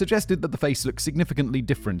casket have suggested that the face looks significantly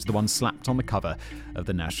different to the one slapped on the cover of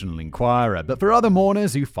the National Enquirer. But for other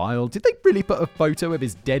mourners who filed, did they really put a photo of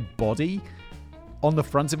his dead body on the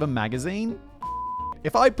front of a magazine?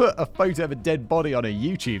 If I put a photo of a dead body on a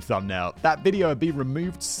YouTube thumbnail, that video would be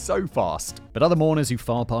removed so fast. But other mourners who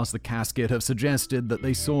filed past the casket have suggested that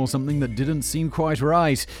they saw something that didn't seem quite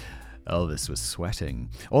right. Elvis was sweating.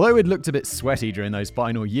 Although it looked a bit sweaty during those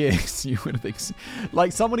final years, you would think,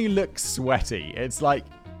 like someone who looks sweaty, it's like,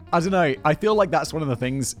 I don't know, I feel like that's one of the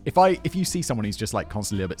things, if you see someone who's just like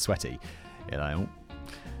constantly a bit sweaty, you know,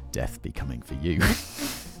 death be coming for you.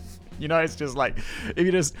 You know, it's just like, if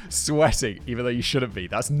you're just sweating, even though you shouldn't be,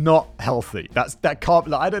 that's not healthy. That can't,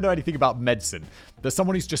 like, I don't know anything about medicine. There's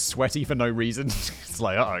someone who's just sweaty for no reason. It's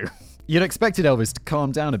like, uh-oh. You'd expected Elvis to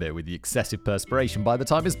calm down a bit with the excessive perspiration by the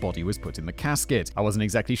time his body was put in the casket. I wasn't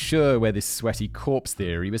exactly sure where this sweaty corpse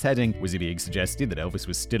theory was heading. Was it being suggested that Elvis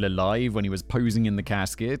was still alive when he was posing in the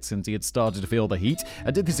casket and he had started to feel the heat?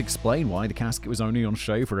 And did this explain why the casket was only on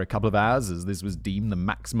show for a couple of hours, as this was deemed the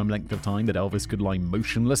maximum length of time that Elvis could lie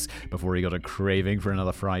motionless before he got a craving for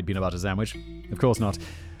another fried peanut butter sandwich? Of course not.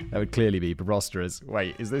 That would clearly be preposterous.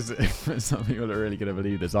 Wait, is this... Some people are really going to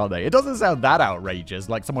believe this, aren't they? It doesn't sound that outrageous,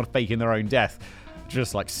 like someone faking their own death.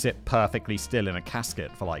 Just, like, sit perfectly still in a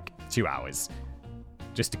casket for, like, 2 hours.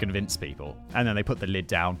 Just to convince people. And then they put the lid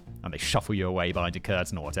down, and they shuffle you away behind a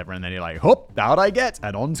curtain or whatever, and then you're like, hop, out I get,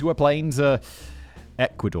 and onto a plane to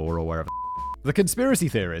Ecuador or wherever. The conspiracy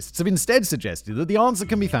theorists have instead suggested that the answer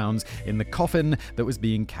can be found in the coffin that was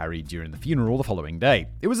being carried during the funeral the following day.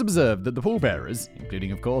 It was observed that the pallbearers,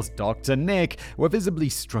 including of course Dr. Nick, were visibly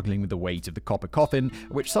struggling with the weight of the copper coffin,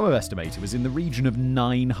 which some have estimated was in the region of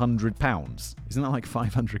 900 pounds. Isn't that like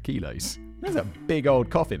 500 kilos? That's a big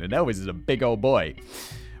old coffin, and Elvis is a big old boy.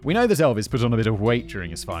 We know that Elvis put on a bit of weight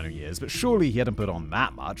during his final years, but surely he hadn't put on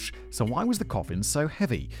that much, so why was the coffin so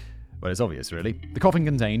heavy? Well, it's obvious, really. The coffin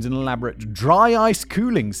contains an elaborate dry ice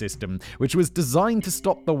cooling system, which was designed to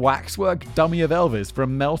stop the waxwork dummy of Elvis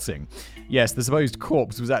from melting. Yes, the supposed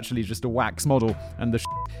corpse was actually just a wax model, and the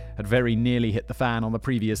had very nearly hit the fan on the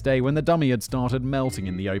previous day when the dummy had started melting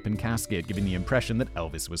in the open casket, giving the impression that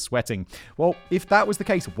Elvis was sweating. Well, if that was the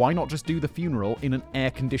case, why not just do the funeral in an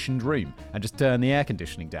air-conditioned room and just turn the air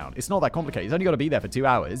conditioning down? It's not that complicated. It's only got to be there for 2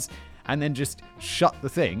 hours, and then just shut the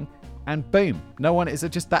thing, and boom, no one, it's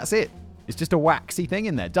just, that's it. It's just a waxy thing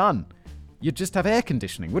in there, done. You'd just have air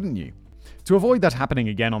conditioning, wouldn't you? To avoid that happening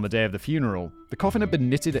again on the day of the funeral, the coffin had been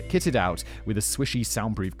kitted out with a swishy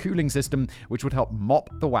soundproof cooling system which would help mop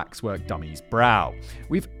the waxwork dummy's brow.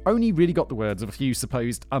 We've only really got the words of a few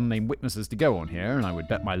supposed unnamed witnesses to go on here, and I would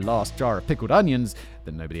bet my last jar of pickled onions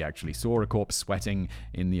that nobody actually saw a corpse sweating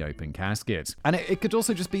in the open casket. And it could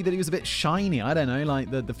also just be that he was a bit shiny. I don't know, like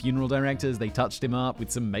the funeral directors, they touched him up with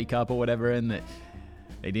some makeup or whatever, and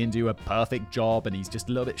they didn't do a perfect job, and he's just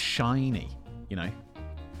a little bit shiny, you know?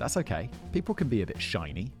 That's okay. People can be a bit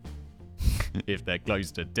shiny. If they're close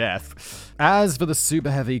to death. As for the super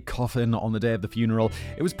heavy coffin on the day of the funeral,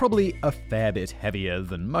 it was probably a fair bit heavier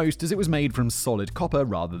than most, as it was made from solid copper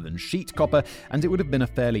rather than sheet copper, and it would have been a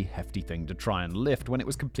fairly hefty thing to try and lift when it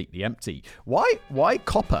was completely empty. Why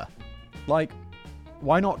copper? Like,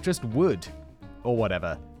 why not just wood or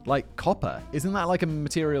whatever? Like, copper, isn't that like a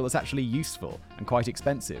material that's actually useful and quite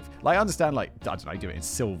expensive? Like, I understand, like, I don't know, do it in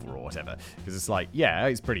silver or whatever, because it's like, yeah,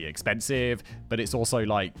 it's pretty expensive, but it's also,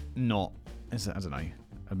 like, not, I don't know,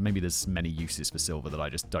 maybe there's many uses for silver that I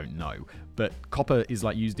just don't know, but copper is,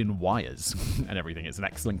 like, used in wires and everything. It's an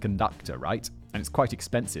excellent conductor, right? And it's quite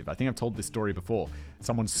expensive. I think I've told this story before.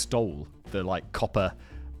 Someone stole the, like, copper,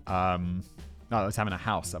 No, I was having a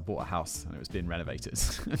house. I bought a house and it was being renovated.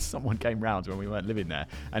 Someone came round when we weren't living there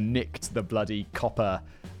and nicked the bloody copper.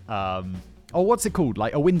 What's it called?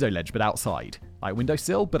 Like a window ledge, but outside. Like a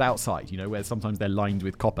windowsill, but outside. You know, where sometimes they're lined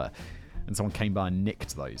with copper. And someone came by and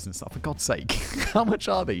nicked those and stuff. For God's sake, how much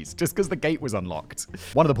are these? Just because the gate was unlocked.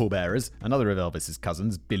 One of the pallbearers, another of Elvis's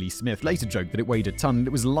cousins, Billy Smith, later joked that it weighed a ton and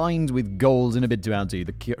it was lined with gold in a bid to outdo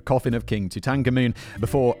the coffin of King Tutankhamun,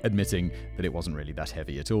 before admitting that it wasn't really that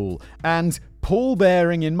heavy at all. And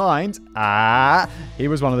pallbearing in mind, he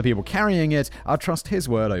was one of the people carrying it. I'd trust his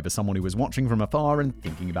word over someone who was watching from afar and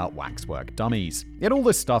thinking about waxwork dummies. Yet all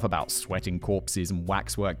this stuff about sweating corpses and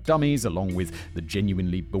waxwork dummies, along with the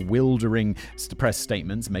genuinely bewildering press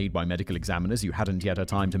statements made by medical examiners who hadn't yet had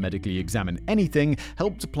time to medically examine anything,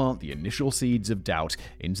 helped to plant the initial seeds of doubt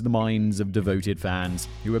into the minds of devoted fans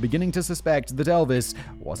who were beginning to suspect that Elvis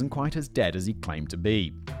wasn't quite as dead as he claimed to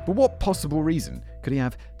be. But what possible reason could he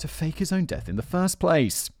have to fake his own death in the first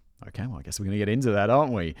place? Okay, well, I guess we're going to get into that,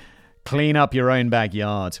 aren't we? Clean up your own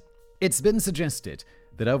backyard. It's been suggested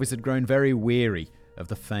that Elvis had grown very weary of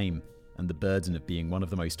the fame and the burden of being one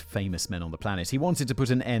of the most famous men on the planet. He wanted to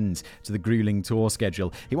put an end to the grueling tour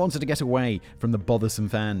schedule. He wanted to get away from the bothersome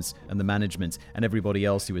fans and the management and everybody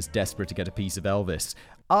else who was desperate to get a piece of Elvis.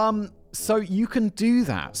 So you can do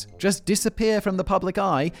that. Just disappear from the public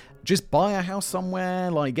eye. Just buy a house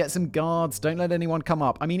somewhere, like get some guards, don't let anyone come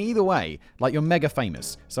up. I mean, either way, like you're mega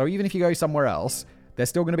famous. So even if you go somewhere else, they're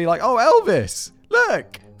still going to be like, oh, Elvis,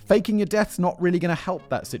 look! Faking your death's not really going to help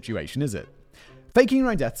that situation, is it? Faking your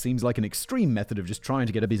own death seems like an extreme method of just trying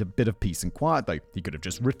to get a bit of peace and quiet, though. He could have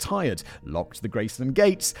just retired, locked the Graceland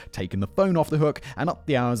gates, taken the phone off the hook, and upped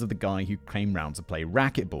the hours of the guy who came round to play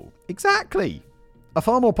racquetball. Exactly. A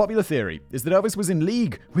far more popular theory is that Elvis was in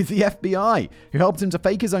league with the FBI, who helped him to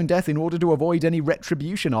fake his own death in order to avoid any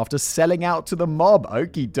retribution after selling out to the mob.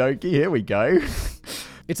 Okie dokie, here we go.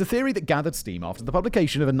 It's a theory that gathered steam after the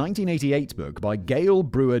publication of a 1988 book by Gail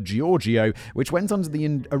Brewer Giorgio, which went under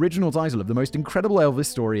the original title of The Most Incredible Elvis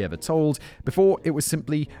Story Ever Told, before it was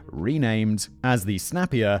simply renamed as the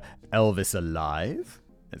snappier Elvis Alive.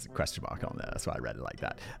 There's a question mark on there, that's why I read it like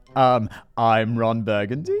that. I'm Ron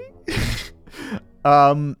Burgundy.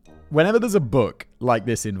 Whenever there's a book like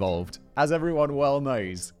this involved, as everyone well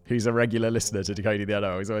knows, who's a regular listener to Decoding the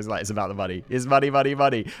Unknown, he's always like, it's about the money. It's money, money,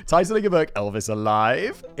 money. Titling a book, Elvis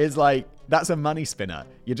Alive, is like, that's a money spinner.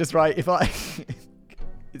 You're just right,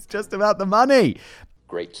 it's just about the money.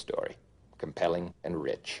 Great story. Compelling and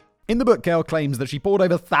rich. In the book, Gail claims that she pored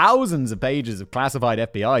over thousands of pages of classified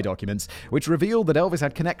FBI documents, which revealed that Elvis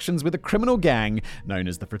had connections with a criminal gang known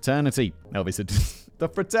as the Fraternity. Elvis had... the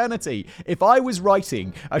Fraternity. If I was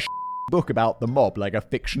writing a book about the mob, like a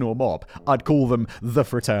fictional mob, I'd call them the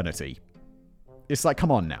Fraternity. It's like,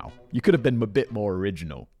 come on now. You could have been a bit more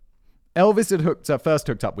original. Elvis had first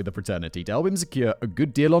hooked up with the Fraternity to help him secure a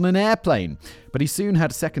good deal on an airplane, but he soon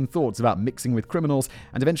had second thoughts about mixing with criminals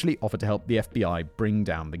and eventually offered to help the FBI bring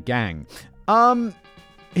down the gang.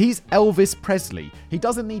 He's Elvis Presley. He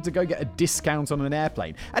doesn't need to go get a discount on an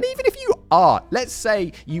airplane. And even if you are, let's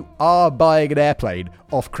say you are buying an airplane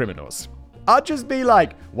off criminals, I'd just be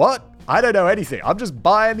like, what? I don't know anything. I'm just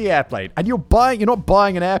buying the airplane. And you're not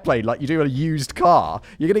buying an airplane like you do a used car.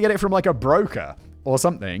 You're going to get it from like a broker or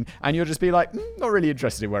something, and you'll just be like, not really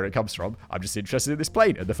interested in where it comes from. I'm just interested in this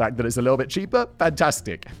plane, and the fact that it's a little bit cheaper,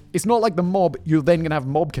 fantastic. It's not like the mob, you're then going to have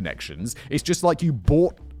mob connections. It's just like you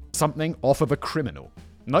bought something off of a criminal.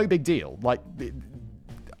 No big deal. Like,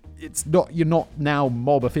 it's not, you're not now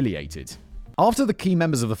mob affiliated. After the key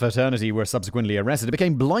members of the fraternity were subsequently arrested, it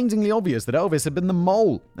became blindingly obvious that Elvis had been the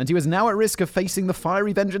mole, and he was now at risk of facing the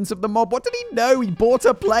fiery vengeance of the mob. What did he know? He bought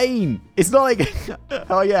a plane. It's not like,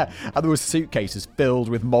 oh yeah, and there were suitcases filled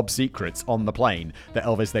with mob secrets on the plane that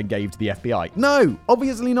Elvis then gave to the FBI. No,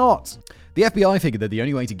 obviously not. The FBI figured that the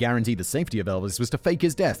only way to guarantee the safety of Elvis was to fake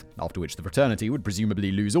his death, after which the fraternity would presumably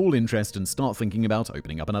lose all interest and start thinking about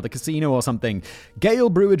opening up another casino or something. Gail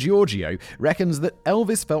Brewer Giorgio reckons that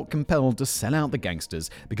Elvis felt compelled to sell out the gangsters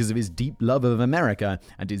because of his deep love of America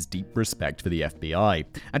and his deep respect for the FBI.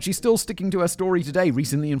 And she's still sticking to her story today,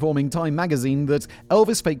 recently informing Time magazine that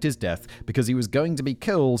Elvis faked his death because he was going to be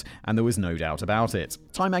killed, and there was no doubt about it.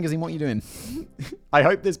 Time magazine, what are you doing? I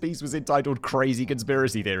hope this piece was entitled Crazy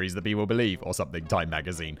Conspiracy Theories That People Believe or something, Time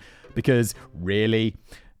magazine, because really,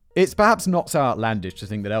 it's perhaps not so outlandish to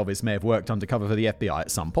think that Elvis may have worked undercover for the FBI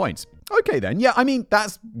at some point. Okay then, yeah, I mean,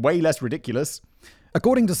 that's way less ridiculous.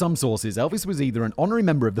 According to some sources, Elvis was either an honorary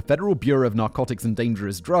member of the Federal Bureau of Narcotics and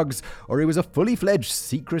Dangerous Drugs, or he was a fully fledged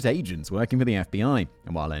secret agent working for the FBI.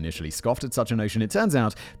 And while I initially scoffed at such a notion, it turns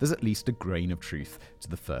out there's at least a grain of truth to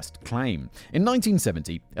the first claim. In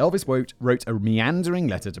 1970, Elvis wrote a meandering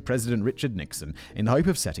letter to President Richard Nixon in the hope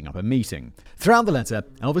of setting up a meeting. Throughout the letter,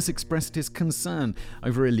 Elvis expressed his concern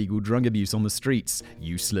over illegal drug abuse on the streets,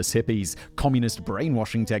 useless hippies, communist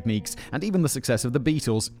brainwashing techniques, and even the success of the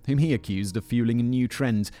Beatles, whom he accused of fueling a new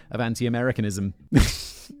trend of anti-Americanism.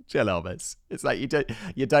 Chill, Elvis. It's like you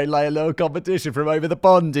don't like a little competition from over the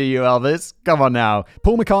pond, do you, Elvis? Come on now.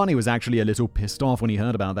 Paul McCartney was actually a little pissed off when he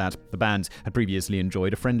heard about that. The band had previously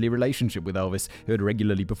enjoyed a friendly relationship with Elvis, who had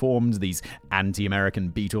regularly performed these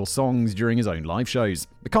anti-American Beatles songs during his own live shows.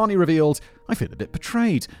 McCartney revealed, "I feel a bit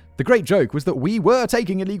betrayed. The great joke was that we were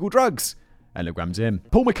taking illegal drugs." And look what happened to him.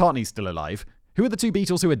 Paul McCartney's still alive. Who are the two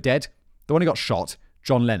Beatles who are dead? The one who got shot,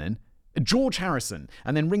 John Lennon. George Harrison,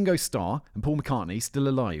 and then Ringo Starr and Paul McCartney still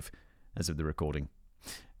alive as of the recording.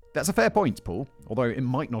 That's a fair point, Paul, although it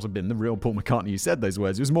might not have been the real Paul McCartney who said those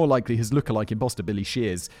words. It was more likely his lookalike imposter Billy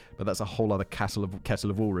Shears, but that's a whole other kettle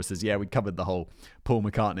of walruses. Yeah, we covered the whole Paul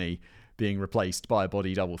McCartney being replaced by a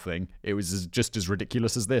body double thing. It was just as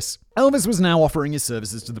ridiculous as this. Elvis was now offering his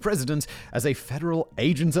services to the president as a federal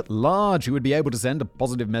agent at large who would be able to send a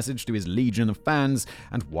positive message to his legion of fans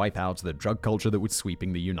and wipe out the drug culture that was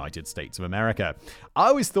sweeping the United States of America. I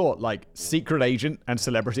always thought, like, secret agent and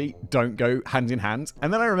celebrity don't go hand in hand.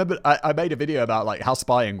 And then I remember I made a video about, like, how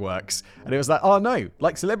spying works. And it was like, oh no,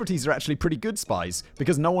 like, celebrities are actually pretty good spies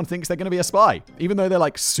because no one thinks they're going to be a spy, even though they're,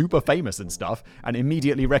 like, super famous and stuff and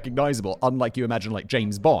immediately recognizable, unlike you imagine, like,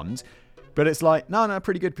 James Bond. But it's like, no,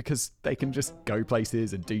 pretty good because they can just go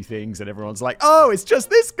places and do things and everyone's like, oh, it's just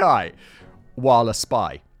this guy. while a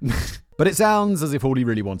spy. But it sounds as if all he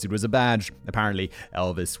really wanted was a badge. Apparently,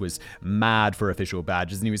 Elvis was mad for official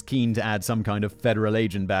badges and he was keen to add some kind of federal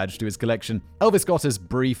agent badge to his collection. Elvis got a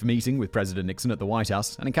brief meeting with President Nixon at the White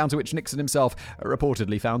House, an encounter which Nixon himself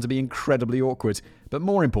reportedly found to be incredibly awkward. But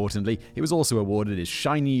more importantly, he was also awarded his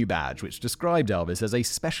shiny new badge, which described Elvis as a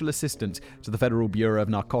special assistant to the Federal Bureau of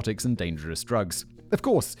Narcotics and Dangerous Drugs. Of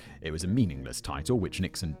course, it was a meaningless title which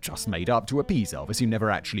Nixon just made up to appease Elvis, who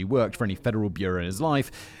never actually worked for any federal bureau in his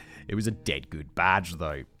life. It was a dead good badge,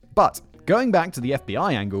 though. But going back to the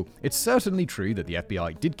FBI angle, it's certainly true that the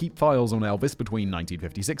FBI did keep files on Elvis between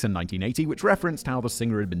 1956 and 1980, which referenced how the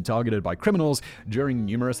singer had been targeted by criminals during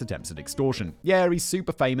numerous attempts at extortion. Yeah, he's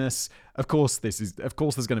super famous. Of course there's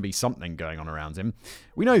going to be something going on around him.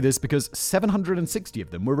 We know this because 760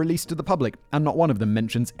 of them were released to the public, and not one of them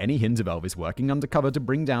mentions any hint of Elvis working undercover to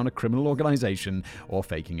bring down a criminal organization or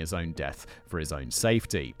faking his own death for his own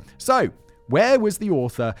safety. So, where was the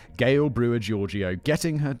author, Gail Brewer Giorgio,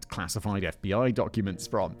 getting her classified FBI documents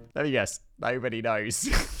from? Let me guess. Nobody knows.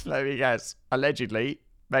 Let me guess. Allegedly,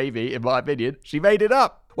 maybe, in my opinion, she made it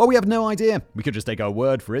up. Well, we have no idea. We could just take her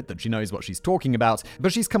word for it that she knows what she's talking about,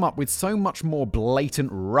 but she's come up with so much more blatant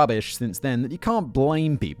rubbish since then that you can't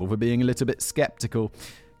blame people for being a little bit skeptical.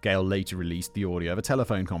 Gail later released the audio of a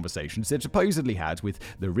telephone conversation she supposedly had with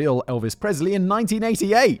the real Elvis Presley in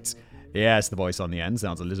 1988. Yes, the voice on the end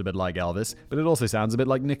sounds a little bit like Elvis, but it also sounds a bit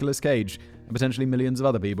like Nicolas Cage, and potentially millions of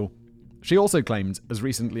other people. She also claimed, as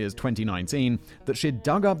recently as 2019, that she had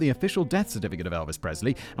dug up the official death certificate of Elvis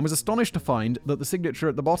Presley and was astonished to find that the signature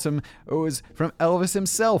at the bottom was from Elvis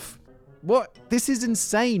himself. What? This is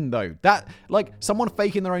insane, though. That, someone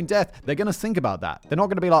faking their own death, they're going to think about that. They're not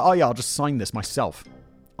going to be like, oh yeah, I'll just sign this myself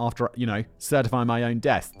after, certifying my own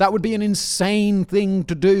death. That would be an insane thing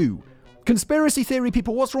to do. Conspiracy theory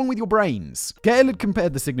people, what's wrong with your brains? Gail had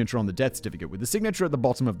compared the signature on the death certificate with the signature at the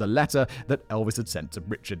bottom of the letter that Elvis had sent to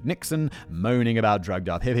Richard Nixon, moaning about drugged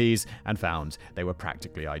up hippies, and found they were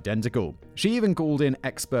practically identical. She even called in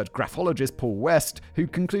expert graphologist Paul West, who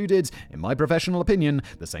concluded, in my professional opinion,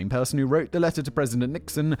 the same person who wrote the letter to President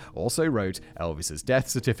Nixon also wrote Elvis's death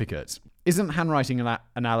certificate. Isn't handwriting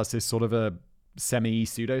analysis sort of a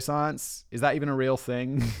semi-pseudoscience? Is that even a real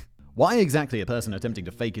thing? Why exactly a person attempting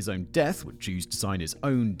to fake his own death would choose to sign his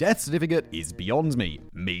own death certificate is beyond me.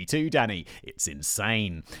 Me too, Danny. It's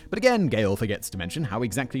insane. But again, Gail forgets to mention how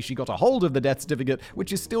exactly she got a hold of the death certificate,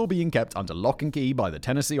 which is still being kept under lock and key by the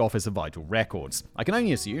Tennessee Office of Vital Records. I can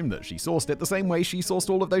only assume that she sourced it the same way she sourced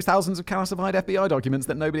all of those thousands of classified FBI documents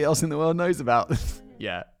that nobody else in the world knows about.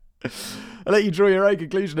 Yeah. I'll let you draw your own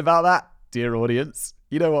conclusion about that, dear audience.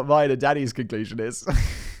 You know what mine and Danny's conclusion is.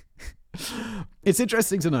 It's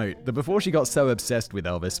interesting to note that before she got so obsessed with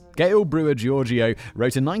Elvis, Gail Brewer Giorgio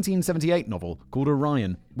wrote a 1978 novel called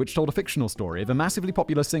Orion, which told a fictional story of a massively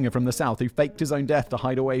popular singer from the South who faked his own death to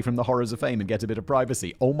hide away from the horrors of fame and get a bit of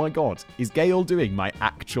privacy. Oh my god, is Gail doing my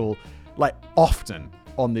actual, often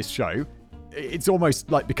on this show? It's almost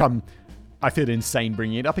become, I feel insane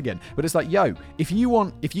bringing it up again. But it's if you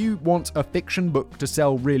want a fiction book to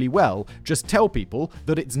sell really well, just tell people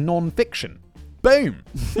that it's non-fiction. Boom!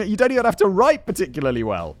 You don't even have to write particularly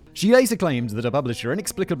well. She later claimed that a publisher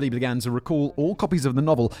inexplicably began to recall all copies of the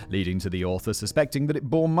novel, leading to the author suspecting that it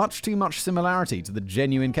bore much too much similarity to the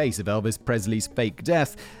genuine case of Elvis Presley's fake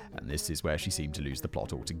death, and this is where she seemed to lose the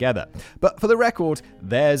plot altogether. But for the record,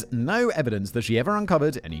 there's no evidence that she ever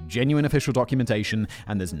uncovered any genuine official documentation,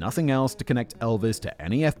 and there's nothing else to connect Elvis to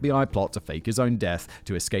any FBI plot to fake his own death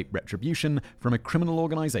to escape retribution from a criminal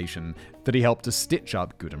organization that he helped to stitch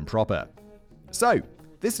up good and proper. So,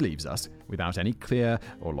 this leaves us without any clear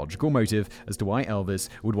or logical motive as to why Elvis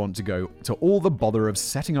would want to go to all the bother of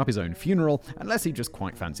setting up his own funeral, unless he just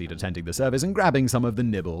quite fancied attending the service and grabbing some of the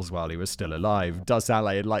nibbles while he was still alive. Does sound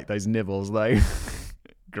like he'd like those nibbles, though.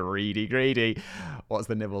 Greedy. What's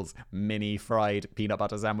the nibbles? Mini fried peanut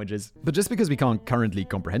butter sandwiches. But just because we can't currently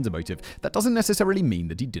comprehend a motive, that doesn't necessarily mean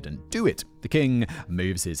that he didn't do it. The king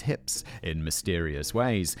moves his hips in mysterious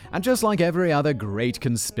ways. And just like every other great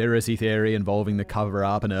conspiracy theory involving the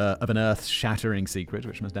cover-up of an earth-shattering secret,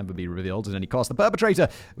 which must never be revealed at any cost, the perpetrator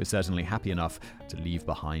was certainly happy enough to leave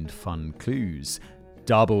behind fun clues.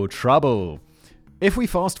 Double trouble. If we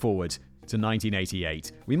fast forward to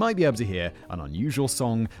 1988, we might be able to hear an unusual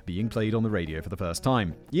song being played on the radio for the first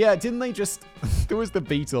time. Yeah, didn't they just... There was the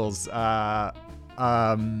Beatles.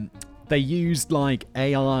 They used,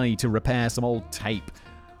 AI to repair some old tape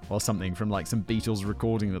or something from, some Beatles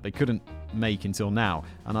recording that they couldn't make until now.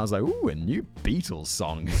 And I was like, ooh, a new Beatles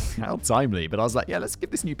song. How timely. But I was like, yeah, let's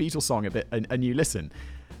give this new Beatles song a new listen.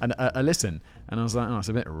 And a listen. And I was like, oh, it's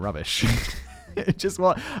a bit rubbish. It just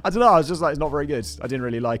what I don't know. I was just like, it's not very good. I didn't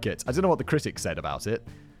really like it. I don't know what the critics said about it,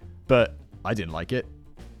 but I didn't like it.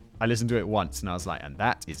 I listened to it once and I was like, and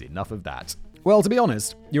that is enough of that. Well, to be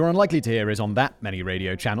honest, you're unlikely to hear it on that many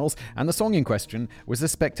radio channels, and the song in question was a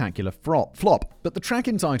spectacular flop. But the track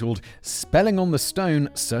entitled Spelling on the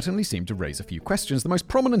Stone certainly seemed to raise a few questions, the most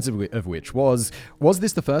prominent of which was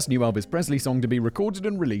this the first new Elvis Presley song to be recorded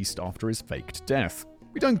and released after his faked death?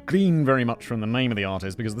 We don't glean very much from the name of the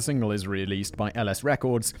artist because the single is released by LS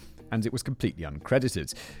Records, and it was completely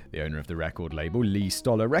uncredited. The owner of the record label, Lee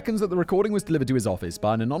Stoller, reckons that the recording was delivered to his office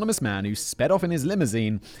by an anonymous man who sped off in his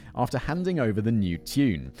limousine after handing over the new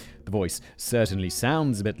tune. The voice certainly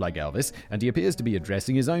sounds a bit like Elvis, and he appears to be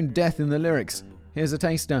addressing his own death in the lyrics. Here's a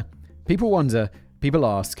taster. People wonder, people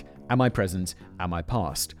ask, am I present? Am I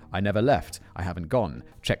past? I never left. I haven't gone.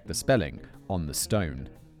 Check the spelling on the stone.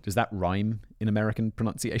 Does that rhyme in American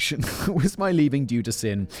pronunciation? Was my leaving due to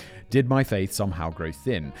sin? Did my faith somehow grow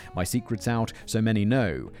thin? My secret's out, so many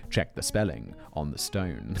know. Check the spelling on the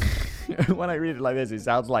stone. When I read it like this, it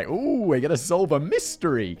sounds like, ooh, we're going to solve a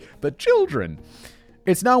mystery for children.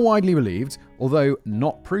 It's now widely believed, although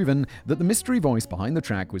not proven, that the mystery voice behind the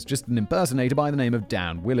track was just an impersonator by the name of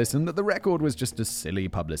Dan Willis, and that the record was just a silly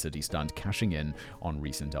publicity stunt cashing in on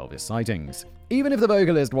recent Elvis sightings. Even if the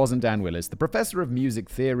vocalist wasn't Dan Willis, the professor of music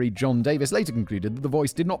theory John Davis later concluded that the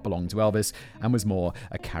voice did not belong to Elvis and was more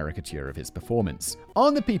a caricature of his performance.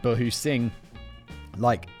 Aren't the people who sing,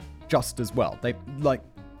 just as well?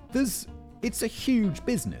 It's a huge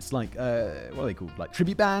business, what are they called? Like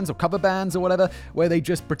tribute bands or cover bands or whatever, where they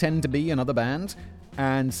just pretend to be another band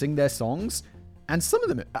and sing their songs. And some of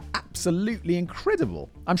them are absolutely incredible.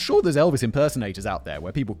 I'm sure there's Elvis impersonators out there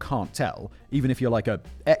where people can't tell, even if you're like an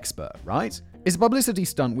expert, right? It's a publicity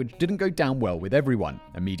stunt which didn't go down well with everyone.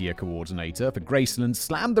 A media coordinator for Graceland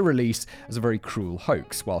slammed the release as a very cruel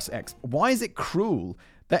hoax, whilst Why is it cruel?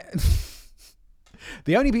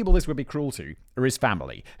 The only people this would be cruel to are his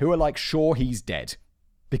family, who are sure he's dead,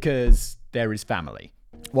 because they're his family.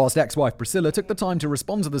 Whilst ex-wife Priscilla took the time to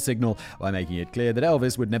respond to the signal by making it clear that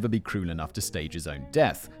Elvis would never be cruel enough to stage his own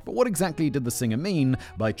death. But what exactly did the singer mean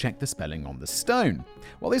by check the spelling on the stone?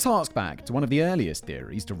 Well, this harks back to one of the earliest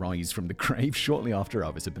theories to rise from the grave shortly after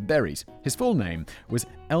Elvis had been buried. His full name was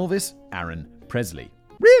Elvis Aaron Presley.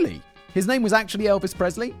 Really? His name was actually Elvis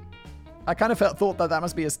Presley? I kind of thought that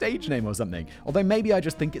must be a stage name or something. Although maybe I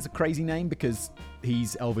just think it's a crazy name because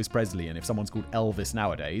he's Elvis Presley, and if someone's called Elvis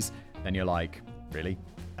nowadays, then you're like, really?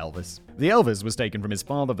 Elvis? The Elvis was taken from his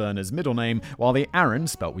father Vernon's middle name, while the Aaron,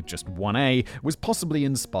 spelt with just one A, was possibly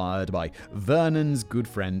inspired by Vernon's good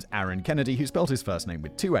friend Aaron Kennedy, who spelt his first name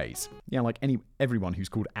with two A's. Yeah, like everyone who's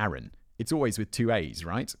called Aaron. It's always with two A's,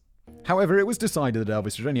 right? However, it was decided that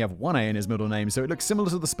Elvis should only have one A in his middle name, so it looks similar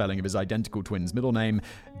to the spelling of his identical twin's middle name,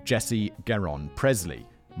 Jesse Garon Presley.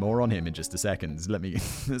 More on him in just a second.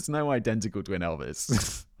 There's no identical twin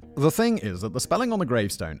Elvis. The thing is that the spelling on the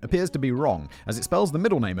gravestone appears to be wrong, as it spells the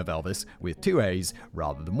middle name of Elvis with two A's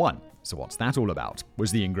rather than one. So what's that all about?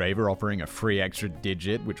 Was the engraver offering a free extra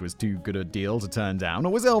digit, which was too good a deal to turn down,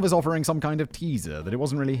 or was Elvis offering some kind of teaser that it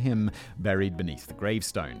wasn't really him buried beneath the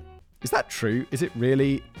gravestone? Is that true? Is it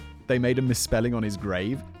really they made a misspelling on his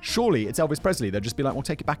grave? Surely it's Elvis Presley. They'll just be like, well,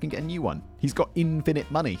 take it back and get a new one. He's got infinite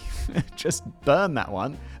money. Just burn that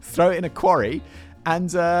one, throw it in a quarry, and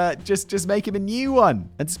just make him a new one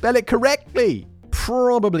and spell it correctly.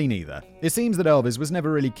 Probably neither. It seems that Elvis was never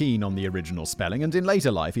really keen on the original spelling, and in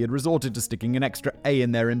later life he had resorted to sticking an extra A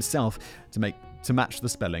in there himself to match the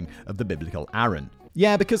spelling of the biblical Aaron.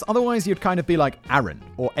 Yeah, because otherwise you'd kind of be like Aaron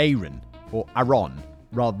or Aaron or Aaron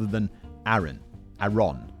rather than Aaron.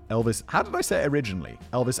 Aaron. Elvis, how did I say it originally?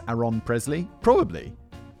 Elvis Aaron Presley? Probably.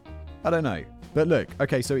 I don't know. But look,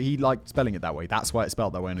 okay, so he liked spelling it that way. That's why it's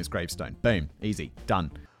spelled that way on his gravestone. Boom. Easy.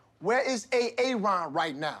 Done. Where is Aaron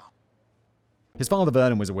right now? His father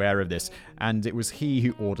Vernon was aware of this, and it was he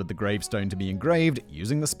who ordered the gravestone to be engraved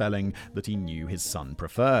using the spelling that he knew his son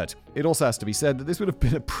preferred. It also has to be said that this would have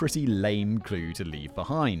been a pretty lame clue to leave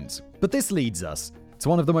behind. But this leads us to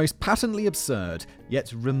one of the most patently absurd,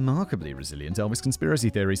 yet remarkably resilient Elvis conspiracy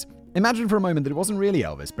theories. Imagine for a moment that it wasn't really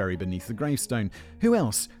Elvis buried beneath the gravestone. Who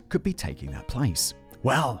else could be taking that place?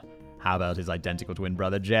 Well, how about his identical twin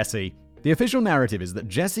brother Jesse? The official narrative is that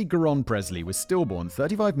Jesse Garon Presley was stillborn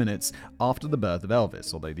 35 minutes after the birth of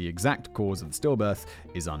Elvis, although the exact cause of the stillbirth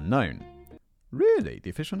is unknown. Really? The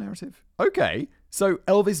official narrative? Okay, so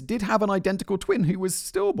Elvis did have an identical twin who was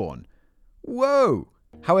stillborn. Whoa!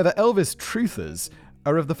 However, Elvis truthers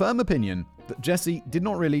are of the firm opinion that Jesse did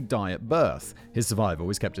not really die at birth. His survival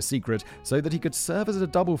was kept a secret so that he could serve as a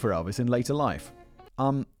double for Elvis in later life.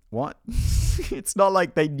 What? It's not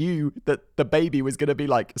like they knew that the baby was going to be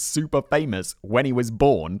like super famous when he was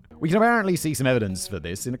born. We can apparently see some evidence for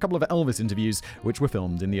this in a couple of Elvis interviews which were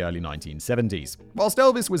filmed in the early 1970s. Whilst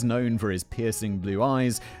Elvis was known for his piercing blue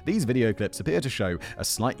eyes, these video clips appear to show a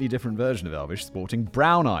slightly different version of Elvis sporting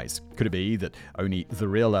brown eyes. Could it be that only the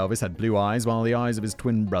real Elvis had blue eyes while the eyes of his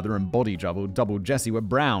twin brother and body double Jesse were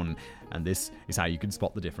brown? And this is how you can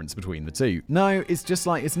spot the difference between the two. No, it's just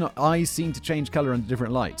like, it's not, eyes seem to change color under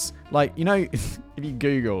different lights. Like, you know, if you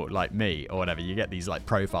Google like me or whatever, you get these like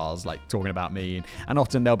profiles like talking about me, and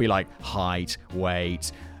often they'll be like height,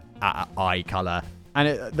 weight, eye color.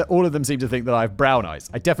 And all of them seem to think that I have brown eyes.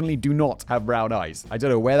 I definitely do not have brown eyes. I don't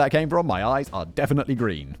know where that came from. My eyes are definitely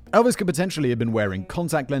green. Elvis could potentially have been wearing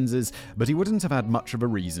contact lenses, but he wouldn't have had much of a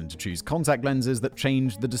reason to choose contact lenses that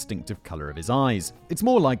changed the distinctive color of his eyes. It's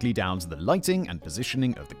more likely down to the lighting and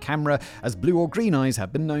positioning of the camera, as blue or green eyes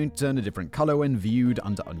have been known to turn a different color when viewed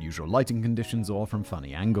under unusual lighting conditions or from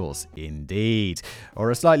funny angles. Indeed.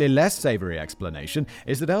 Or a slightly less savory explanation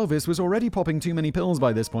is that Elvis was already popping too many pills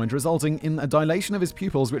by this point, resulting in a dilation of his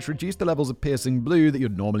pupils, which reduced the levels of piercing blue that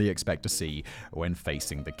you'd normally expect to see when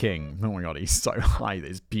facing the king. Oh my god, he's so high that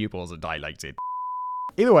his pupils are dilated.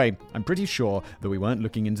 Either way, I'm pretty sure that we weren't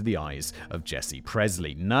looking into the eyes of Jesse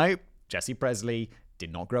Presley. No, Jesse Presley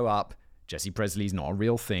did not grow up. Jesse Presley's not a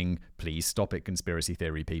real thing. Please stop it, conspiracy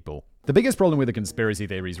theory people. The biggest problem with the conspiracy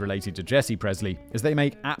theories related to Jesse Presley is they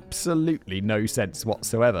make absolutely no sense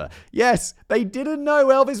whatsoever. Yes, they didn't know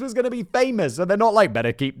Elvis was going to be famous, and they're not like,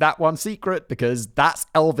 better keep that one secret because that's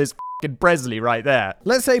Elvis Presley right there.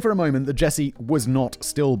 Let's say for a moment that Jesse was not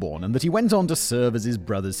stillborn and that he went on to serve as his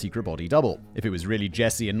brother's secret body double. If it was really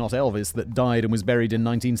Jesse and not Elvis that died and was buried in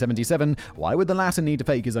 1977, why would the latter need to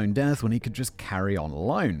fake his own death when he could just carry on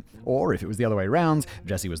alone? Or if it was the other way around,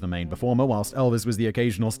 Jesse was the main performer whilst Elvis was the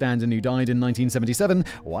occasional stand-in who died in 1977,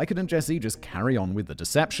 why couldn't Jesse just carry on with the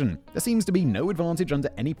deception? There seems to be no advantage under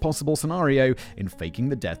any possible scenario in faking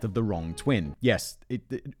the death of the wrong twin. Yes,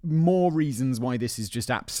 more reasons why this is just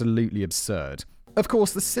absolutely absurd. Of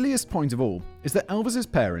course, the silliest point of all is that Elvis's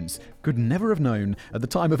parents could never have known at the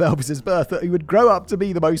time of Elvis's birth that he would grow up to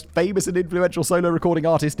be the most famous and influential solo recording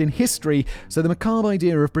artist in history, so the macabre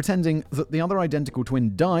idea of pretending that the other identical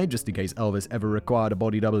twin died just in case Elvis ever required a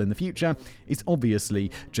body double in the future is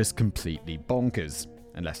obviously just completely bonkers.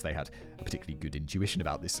 Unless they had a particularly good intuition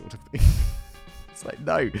about this sort of thing. It's like,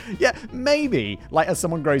 no. Yeah, maybe, like, as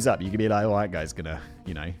someone grows up, you can be like, oh, that guy's gonna,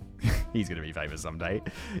 you know, he's gonna be famous someday.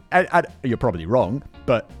 And you're probably wrong,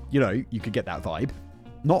 but, you know, you could get that vibe.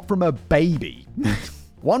 Not from a baby.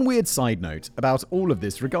 One weird side note about all of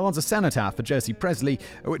this regards a cenotaph for Jesse Presley,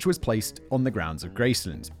 which was placed on the grounds of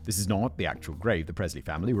Graceland. This is not the actual grave. The Presley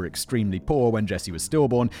family were extremely poor when Jesse was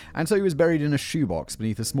stillborn, and so he was buried in a shoebox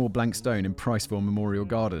beneath a small blank stone in Priceville Memorial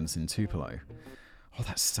Gardens in Tupelo. Oh,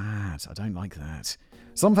 that's sad. I don't like that.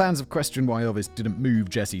 Some fans have questioned why Elvis didn't move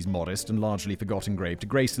Jesse's modest and largely forgotten grave to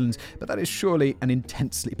Graceland, but that is surely an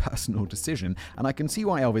intensely personal decision, and I can see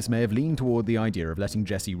why Elvis may have leaned toward the idea of letting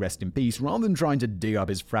Jesse rest in peace rather than trying to dig up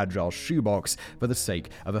his fragile shoebox for the sake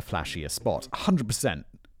of a flashier spot. 100%.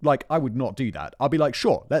 Like, I would not do that. I'll be like,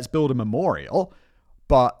 sure, let's build a memorial,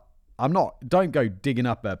 but don't go digging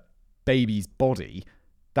up a baby's body.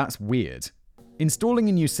 That's weird. Installing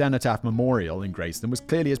a new cenotaph memorial in Graceland was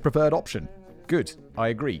clearly his preferred option. Good, I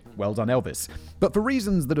agree. Well done, Elvis. But for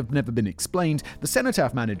reasons that have never been explained, the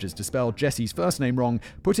cenotaph manages to spell Jesse's first name wrong,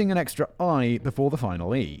 putting an extra I before the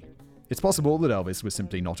final E. It's possible that Elvis was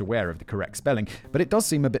simply not aware of the correct spelling, but it does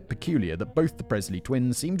seem a bit peculiar that both the Presley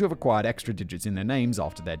twins seem to have acquired extra digits in their names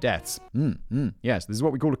after their deaths. Yes, this is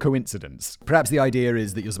what we call a coincidence. Perhaps the idea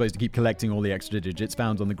is that you're supposed to keep collecting all the extra digits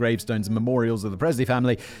found on the gravestones and memorials of the Presley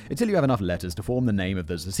family until you have enough letters to form the name of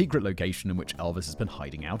the secret location in which Elvis has been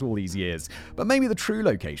hiding out all these years. But maybe the true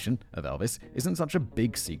location of Elvis isn't such a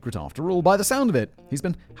big secret after all. By the sound of it, he's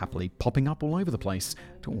been happily popping up all over the place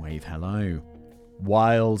to wave hello.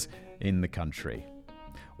 Wild in the country.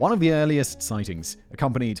 One of the earliest sightings,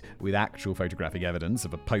 accompanied with actual photographic evidence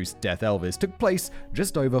of a post-death Elvis, took place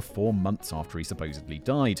just over 4 months after he supposedly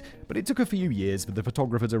died, but it took a few years for the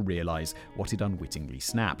photographer to realize what he'd unwittingly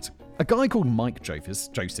snapped. A guy called Mike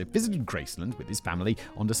Joseph visited Graceland with his family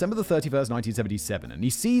on December 31st, 1977, and he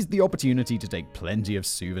seized the opportunity to take plenty of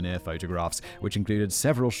souvenir photographs, which included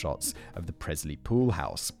several shots of the Presley pool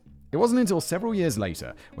house. It wasn't until several years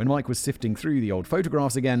later, when Mike was sifting through the old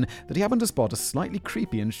photographs again, that he happened to spot a slightly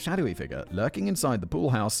creepy and shadowy figure lurking inside the pool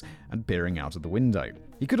house and peering out of the window.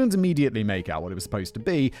 He couldn't immediately make out what it was supposed to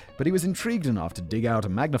be, but he was intrigued enough to dig out a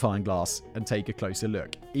magnifying glass and take a closer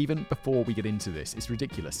look. Even before we get into this, it's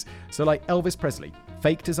ridiculous. So, like, Elvis Presley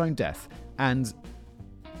faked his own death and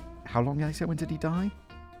how long did they say? When did he die?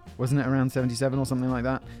 Wasn't it around 77 or something like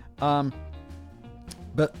that?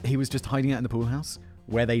 But he was just hiding out in the pool house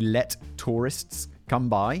where they let tourists come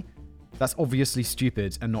by. That's obviously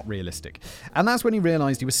stupid and not realistic. And that's when he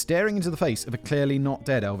realized he was staring into the face of a clearly not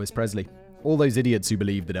dead Elvis Presley. All those idiots who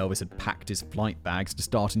believed that Elvis had packed his flight bags to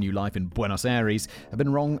start a new life in Buenos Aires had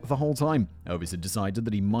been wrong the whole time. Elvis had decided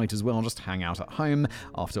that he might as well just hang out at home.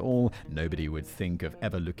 After all, nobody would think of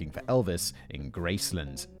ever looking for Elvis in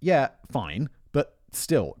Graceland. Yeah, fine, but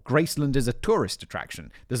still, Graceland is a tourist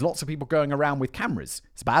attraction. There's lots of people going around with cameras.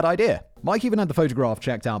 It's a bad idea. Mike even had the photograph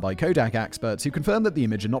checked out by Kodak experts who confirmed that the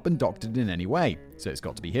image had not been doctored in any way. So it's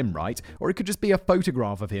got to be him, right? Or it could just be a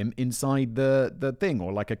photograph of him inside the thing,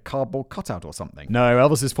 or like a cardboard cutout or something. No,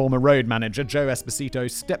 Elvis's former road manager, Joe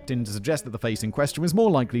Esposito, stepped in to suggest that the face in question was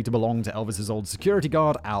more likely to belong to Elvis's old security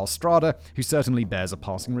guard, Al Strada, who certainly bears a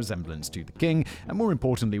passing resemblance to the king, and more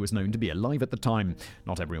importantly was known to be alive at the time.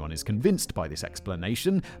 Not everyone is convinced by this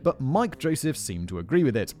explanation, but Mike Joseph seemed to agree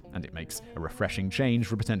with it, and it makes a refreshing change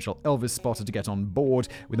for a potential Elvis spotter to get on board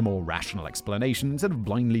with a more rational explanation instead of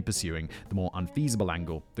blindly pursuing the more unfeasible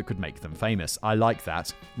angle that could make them famous. I like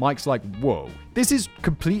that. Mike's like, whoa, this is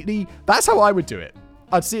completely... That's how I would do it.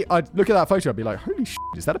 I'd look at that photo, I'd be like, holy shit,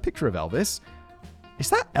 is that a picture of Elvis? Is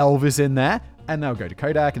that Elvis in there? And they'll go to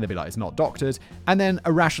Kodak and they'll be like, it's not doctored. And then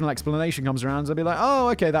a rational explanation comes around and they'll be like, oh,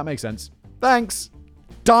 okay, that makes sense. Thanks.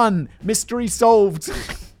 Done. Mystery solved.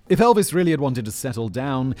 If Elvis really had wanted to settle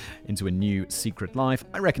down into a new secret life,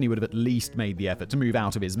 I reckon he would have at least made the effort to move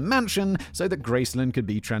out of his mansion so that Graceland could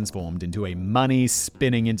be transformed into a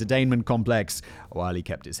money-spinning entertainment complex while he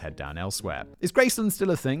kept his head down elsewhere. Is Graceland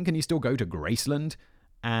still a thing? Can you still go to Graceland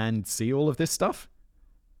and see all of this stuff?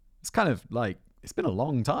 It's kind of like, it's been a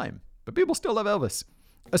long time, but people still love Elvis.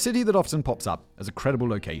 A city that often pops up as a credible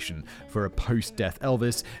location for a post-death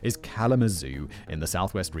Elvis is Kalamazoo in the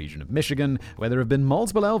southwest region of Michigan, where there have been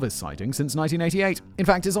multiple Elvis sightings since 1988. In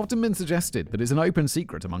fact, it's often been suggested that it's an open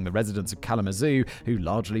secret among the residents of Kalamazoo who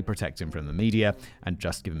largely protect him from the media and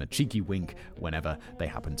just give him a cheeky wink whenever they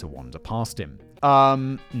happen to wander past him.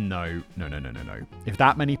 No. If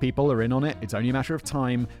that many people are in on it, it's only a matter of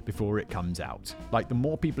time before it comes out. Like, the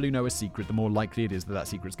more people who know a secret, the more likely it is that that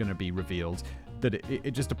secret's going to be revealed. That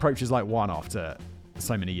it just approaches like one after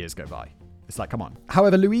so many years go by. It's like, come on.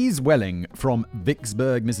 However, Louise Welling from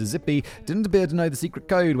Vicksburg, Mississippi, didn't appear to know the secret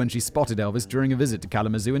code when she spotted Elvis during a visit to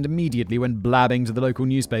Kalamazoo and immediately went blabbing to the local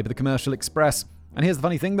newspaper, the Commercial Express. And here's the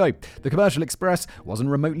funny thing, though. The Commercial Express wasn't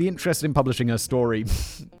remotely interested in publishing her story.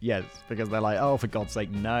 Yes, because they're like, oh, for God's sake,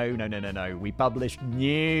 no. We publish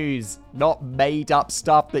news, not made-up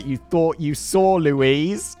stuff that you thought you saw,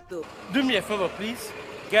 Louise. Do me a favor, please.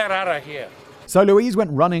 Get out of here. So Louise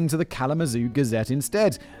went running to the Kalamazoo Gazette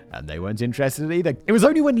instead, and they weren't interested either. It was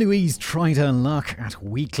only when Louise tried her luck at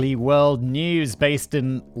Weekly World News, based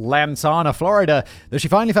in Lantana, Florida, that she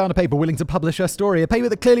finally found a paper willing to publish her story, a paper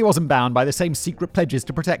that clearly wasn't bound by the same secret pledges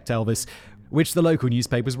to protect Elvis, which the local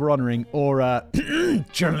newspapers were honoring, or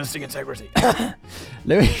journalistic integrity.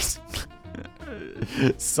 Louise...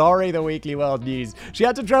 Sorry, the Weekly World News. She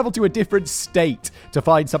had to travel to a different state to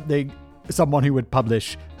find someone who would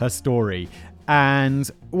publish her story. And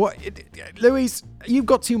Louise, you've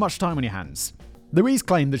got too much time on your hands. Louise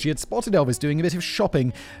claimed that she had spotted Elvis doing a bit of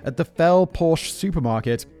shopping at the Fell Porsche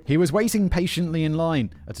supermarket. He was waiting patiently in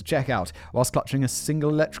line at a checkout whilst clutching a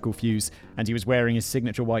single electrical fuse, and he was wearing his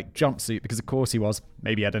signature white jumpsuit because of course he was.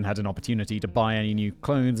 Maybe he hadn't had an opportunity to buy any new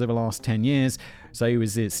clothes over the last 10 years, so he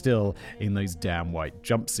was still in those damn white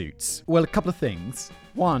jumpsuits. Well, a couple of things.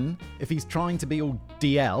 One, if he's trying to be all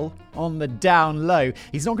DL on the down low,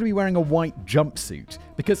 he's not going to be wearing a white jumpsuit,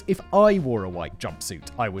 because if I wore a white jumpsuit,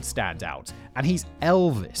 I would stand out. And he's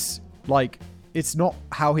Elvis. Like, it's not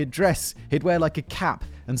how he'd dress. He'd wear like a cap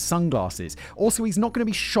and sunglasses. Also, he's not going to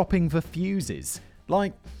be shopping for fuses.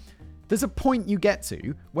 Like, there's a point you get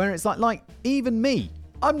to where it's like even me,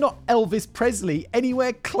 I'm not Elvis Presley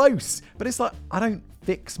anywhere close. But it's like, I don't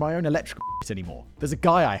fix my own electrical anymore. There's a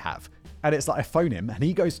guy I have. And it's like, I phone him and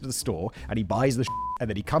he goes to the store and he buys the and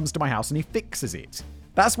then he comes to my house and he fixes it.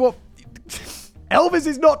 That's what... Elvis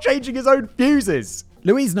is not changing his own fuses.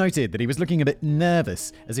 Louise noted that he was looking a bit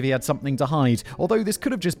nervous, as if he had something to hide, although this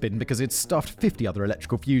could have just been because he'd stuffed 50 other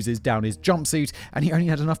electrical fuses down his jumpsuit and he only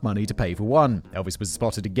had enough money to pay for one. Elvis was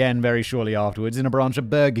spotted again very shortly afterwards in a branch of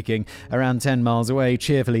Burger King around 10 miles away,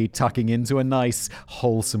 cheerfully tucking into a nice,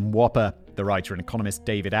 wholesome Whopper. The writer and economist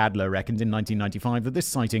David Adler reckoned in 1995 that this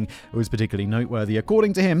sighting was particularly noteworthy.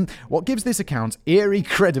 According to him, what gives this account eerie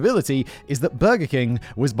credibility is that Burger King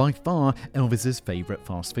was by far Elvis's favorite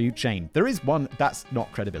fast food chain. There is one that's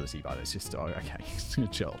not credibility, by this. Just okay,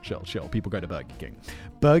 chill. People go to Burger King.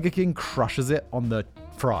 Burger King crushes it on the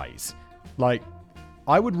fries. Like,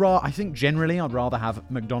 I think generally I'd rather have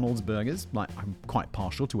McDonald's burgers. Like, I'm quite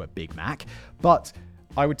partial to a Big Mac, but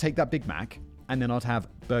I would take that Big Mac and then I'd have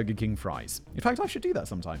Burger King fries. In fact, I should do that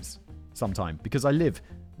sometime, because I live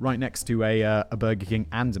right next to a Burger King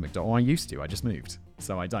and a McDonald's. I used to, I just moved,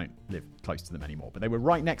 so I don't live close to them anymore. But they were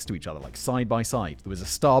right next to each other, like side by side. There was a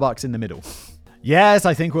Starbucks in the middle. Yes,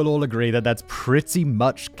 I think we'll all agree that that's pretty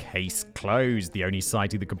much case closed. The only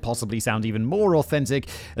sighting that could possibly sound even more authentic,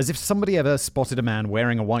 as if somebody ever spotted a man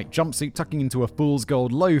wearing a white jumpsuit tucking into a fool's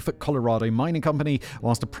gold loaf at Colorado Mining Company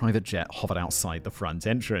whilst a private jet hovered outside the front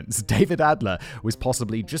entrance. David Adler was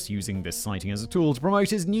possibly just using this sighting as a tool to promote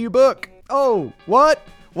his new book. Oh, what?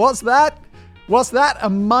 What's that? A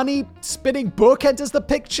money-spinning book enters the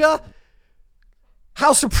picture?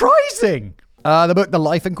 How surprising! The book The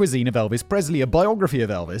Life and Cuisine of Elvis Presley, a biography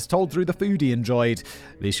of Elvis told through the food he enjoyed.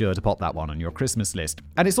 Be sure to pop that one on your Christmas list.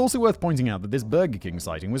 And it's also worth pointing out that this Burger King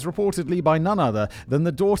sighting was reportedly by none other than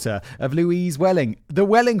the daughter of Louise Welling. The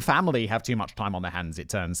Welling family have too much time on their hands, it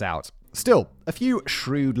turns out. Still, a few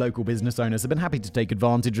shrewd local business owners have been happy to take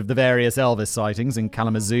advantage of the various Elvis sightings in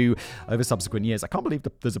Kalamazoo over subsequent years. I can't believe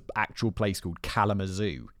that there's an actual place called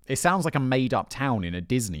Kalamazoo. It sounds like a made-up town in a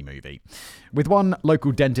Disney movie. With one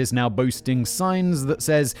local dentist now boasting signs that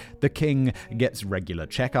says the king gets regular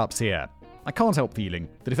checkups here. I can't help feeling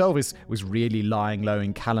that if Elvis was really lying low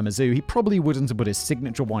in Kalamazoo, he probably wouldn't have put his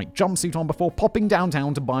signature white jumpsuit on before popping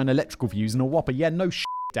downtown to buy an electrical fuse and a Whopper. Yeah, no shit,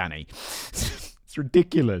 Danny. It's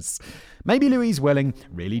ridiculous. Maybe Louise Welling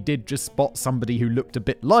really did just spot somebody who looked a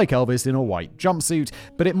bit like Elvis in a white jumpsuit,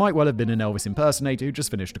 but it might well have been an Elvis impersonator who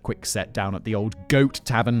just finished a quick set down at the old Goat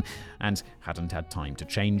Tavern and hadn't had time to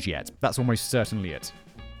change yet. That's almost certainly it.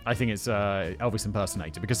 I think it's Elvis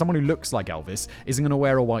impersonator, because someone who looks like Elvis isn't going to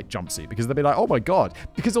wear a white jumpsuit because they'll be like, oh my God.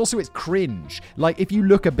 Because also it's cringe. Like, if you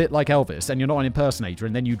look a bit like Elvis and you're not an impersonator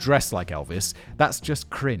and then you dress like Elvis, that's just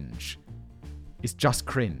cringe. It's just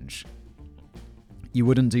cringe. You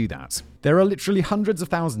wouldn't do that. There are literally hundreds of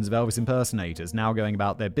thousands of Elvis impersonators now going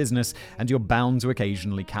about their business, and you're bound to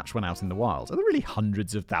occasionally catch one out in the wild. Are there really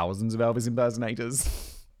hundreds of thousands of Elvis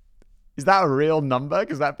impersonators? Is that a real number?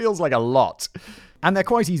 Because that feels like a lot. And they're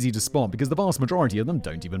quite easy to spot because the vast majority of them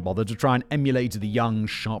don't even bother to try and emulate the young,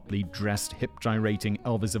 sharply dressed, hip-gyrating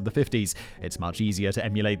Elvis of the 50s. It's much easier to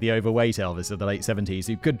emulate the overweight Elvis of the late 70s,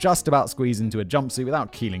 who could just about squeeze into a jumpsuit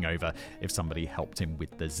without keeling over if somebody helped him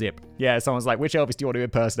with the zip. Yeah, someone's like, which Elvis do you want to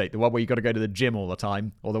impersonate? The one where you got to go to the gym all the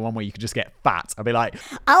time, or the one where you could just get fat? I'd be like,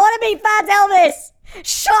 I want to be Fat Elvis!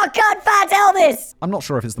 Shotgun Fat Elvis! I'm not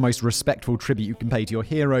sure if it's the most respectful tribute you can pay to your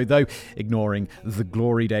hero, though, ignoring the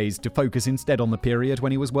glory days to focus instead on the period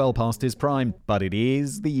when he was well past his prime. But it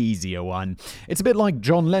is the easier one. It's a bit like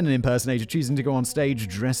John Lennon impersonator choosing to go on stage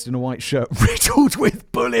dressed in a white shirt riddled with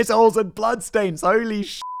bullet holes and bloodstains. Holy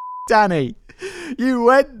shit, Danny. You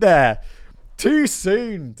went there. Too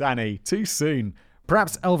soon, Danny. Too soon.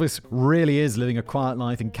 Perhaps Elvis really is living a quiet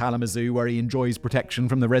life in Kalamazoo where he enjoys protection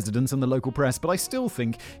from the residents and the local press, but I still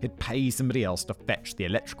think he'd pay somebody else to fetch the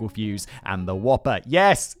electrical fuse and the Whopper.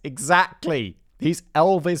 Yes, exactly. He's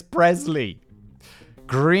Elvis Presley.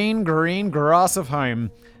 Green, green grass of home.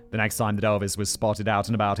 The next time that Elvis was spotted out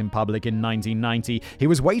and about in public in 1990, he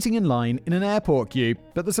was waiting in line in an airport queue.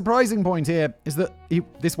 But the surprising point here is that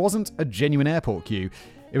this wasn't a genuine airport queue.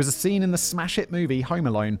 It was a scene in the smash hit movie Home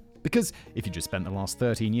Alone. Because if you just spent the last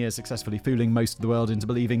 13 years successfully fooling most of the world into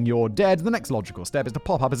believing you're dead, the next logical step is to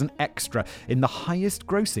pop up as an extra in the highest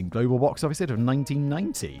grossing global box office hit of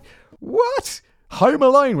 1990. What? Home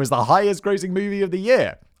Alone was the highest grossing movie of the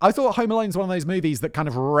year. I thought Home Alone's one of those movies that kind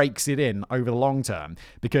of rakes it in over the long term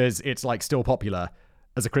because it's like still popular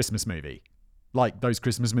as a Christmas movie. Like those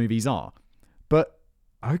Christmas movies are. But,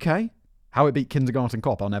 okay. How it beat Kindergarten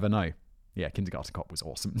Cop, I'll never know. Yeah, Kindergarten Cop was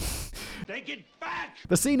awesome. Take it back!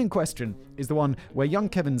 The scene in question is the one where young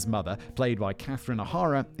Kevin's mother, played by Catherine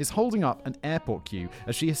O'Hara, is holding up an airport queue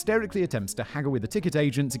as she hysterically attempts to haggle with a ticket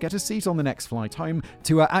agent to get a seat on the next flight home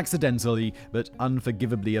to her accidentally but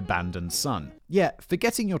unforgivably abandoned son. Yeah,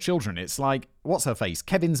 forgetting your children, it's like, what's her face,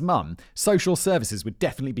 Kevin's mum, social services would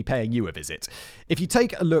definitely be paying you a visit. If you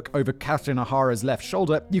take a look over Catherine O'Hara's left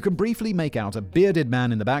shoulder, you can briefly make out a bearded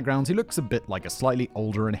man in the background who looks a bit like a slightly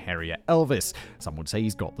older and hairier Elvis. Some would say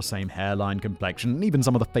he's got the same hairline, complexion, and even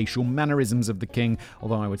some of the facial mannerisms of the king,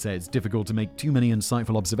 although I would say it's difficult to make too many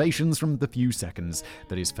insightful observations from the few seconds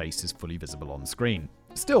that his face is fully visible on screen.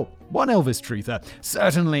 Still, one Elvis truther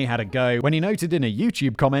certainly had a go when he noted in a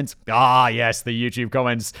YouTube comment, yes, the YouTube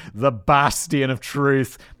comments, the bastion of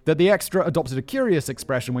truth, that the extra adopted a curious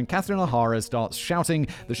expression when Catherine O'Hara starts shouting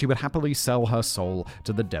that she would happily sell her soul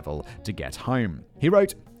to the devil to get home. He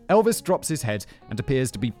wrote, Elvis drops his head and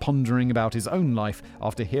appears to be pondering about his own life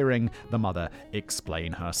after hearing the mother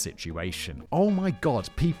explain her situation. Oh my God,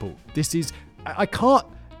 people, this is... I can't...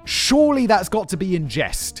 Surely that's got to be in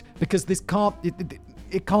jest, because this can't...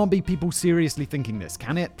 It can't be people seriously thinking this,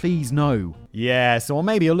 can it? Please, no. Yes, or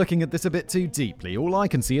maybe you're looking at this a bit too deeply. All I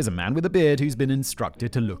can see is a man with a beard who's been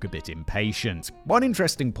instructed to look a bit impatient. One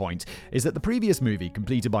interesting point is that the previous movie,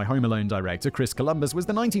 completed by Home Alone director Chris Columbus, was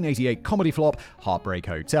the 1988 comedy flop Heartbreak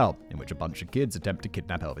Hotel, in which a bunch of kids attempt to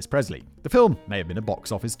kidnap Elvis Presley. The film may have been a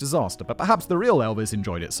box office disaster, but perhaps the real Elvis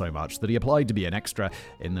enjoyed it so much that he applied to be an extra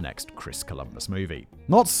in the next Chris Columbus movie.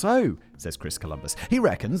 Not so, says Chris Columbus. He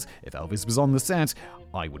reckons if Elvis was on the set,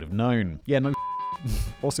 I would have known. Yeah, no.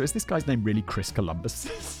 Also, is this guy's name really Chris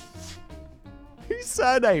Columbus? Whose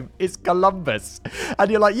surname is Columbus?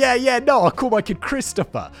 And you're like, no, I'll call my kid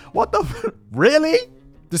Christopher. What the... Really?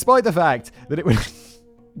 Despite the fact that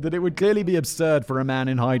it would clearly be absurd for a man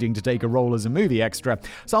in hiding to take a role as a movie extra,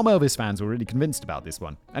 some Elvis fans were really convinced about this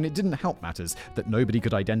one, and it didn't help matters that nobody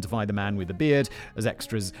could identify the man with the beard, as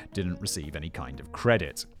extras didn't receive any kind of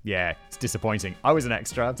credit. Yeah, it's disappointing. I was an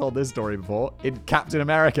extra, I've told this story before, in Captain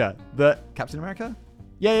America. Captain America?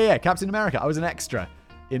 Yeah, Captain America. I was an extra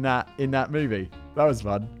in that movie. That was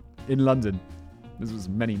fun. In London. This was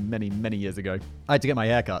many, many, many years ago. I had to get my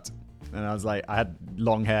hair cut. And I was like, I had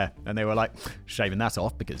long hair. And they were like, shaving that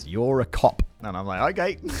off because you're a cop. And I'm like,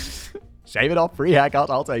 okay, shave it off, free haircut,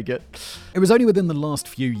 I'll take it. It was only within the last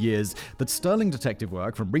few years that sterling detective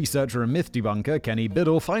work from researcher and myth debunker Kenny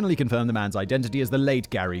Biddle finally confirmed the man's identity as the late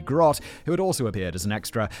Gary Grott, who had also appeared as an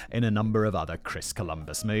extra in a number of other Chris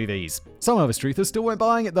Columbus movies. Some of us truthers still weren't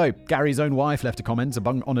buying it though. Gary's own wife left a comment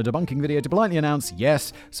on a debunking video to politely announce,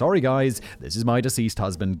 yes, sorry guys, this is my deceased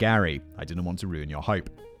husband Gary. I didn't want to ruin your hope.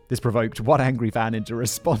 This provoked one angry fan into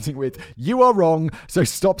responding with, you are wrong, so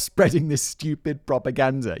stop spreading this stupid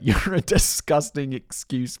propaganda. You're a disgusting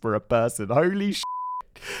excuse for a person. Holy shit.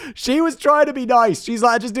 She was trying to be nice. She's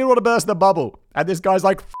like, I just didn't want to burst the bubble. And this guy's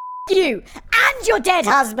like, you and your dead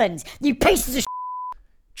husband, you pieces of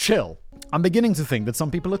chill. I'm beginning to think that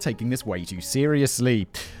some people are taking this way too seriously.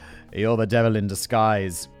 You're the devil in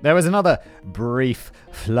disguise. There was another brief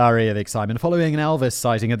flurry of excitement following an Elvis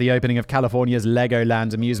sighting at the opening of California's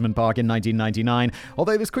Legoland amusement park in 1999,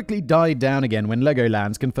 although this quickly died down again when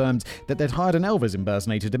Legoland confirmed that they'd hired an Elvis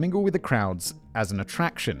impersonator to mingle with the crowds as an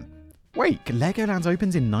attraction. Wait, Legoland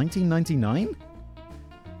opens in 1999?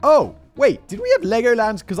 Oh, wait, did we have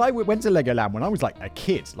Legoland? Because I went to Legoland when I was like a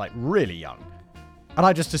kid, like really young. And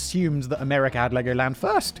I just assumed that America had Legoland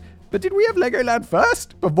first. But did we have Legoland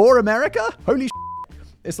first? Before America? Holy shit.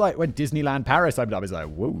 It's like when Disneyland Paris opened up, it's like,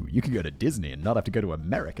 whoa, you can go to Disney and not have to go to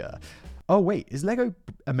America. Oh, wait, is Lego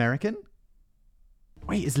American?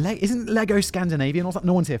 Wait, isn't Lego Scandinavian or something?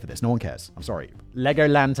 No one's here for this. No one cares. I'm sorry.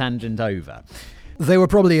 Legoland tangent over. They were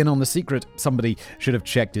probably in on the secret. Somebody should have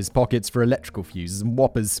checked his pockets for electrical fuses and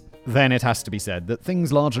whoppers. Then it has to be said that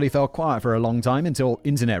things largely fell quiet for a long time until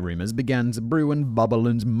internet rumors began to brew and bubble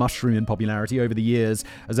and mushroom in popularity over the years,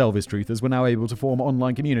 as Elvis truthers were now able to form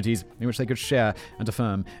online communities in which they could share and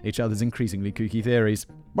affirm each other's increasingly kooky theories.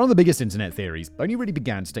 One of the biggest internet theories only really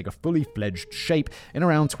began to take a fully fledged shape in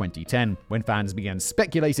around 2010, when fans began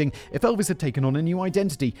speculating if Elvis had taken on a new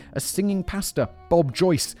identity as singing pastor Bob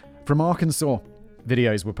Joyce from Arkansas.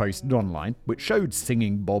 Videos were posted online, which showed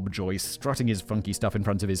singing Bob Joyce strutting his funky stuff in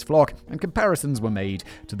front of his flock, and comparisons were made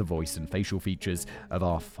to the voice and facial features of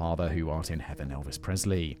our Father who art in heaven, Elvis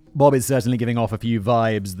Presley. Bob is certainly giving off a few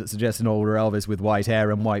vibes that suggest an older Elvis with white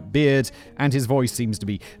hair and white beard, and his voice seems to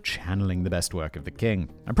be channeling the best work of the king.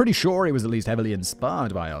 I'm pretty sure he was at least heavily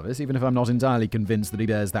inspired by Elvis, even if I'm not entirely convinced that he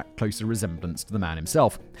bears that closer resemblance to the man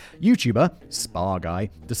himself. YouTuber, Spa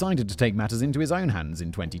Guy, decided to take matters into his own hands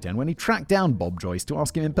in 2010 when he tracked down Bob Joyce Joyce to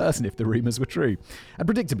ask him in person if the rumours were true. And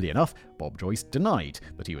predictably enough, Bob Joyce denied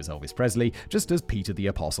that he was Elvis Presley, just as Peter the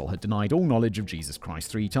Apostle had denied all knowledge of Jesus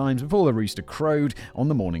Christ 3 times before the rooster crowed on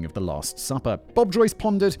the morning of the Last Supper. Bob Joyce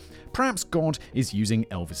pondered, perhaps God is using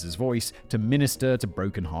Elvis's voice to minister to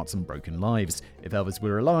broken hearts and broken lives. If Elvis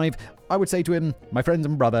were alive, I would say to him, my friend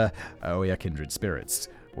and brother, we are kindred spirits.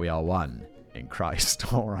 We are one in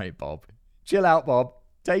Christ. All right, Bob. Chill out, Bob.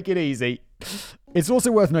 Take it easy. It's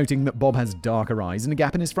also worth noting that Bob has darker eyes and a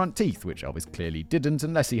gap in his front teeth, which Elvis clearly didn't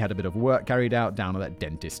unless he had a bit of work carried out down at that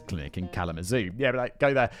dentist clinic in Kalamazoo. Yeah, but like,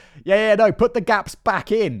 go there. No, put the gaps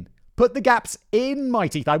back in. Put the gaps in my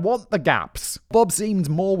teeth. I want the gaps. Bob seemed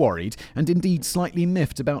more worried and indeed slightly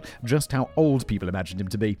miffed about just how old people imagined him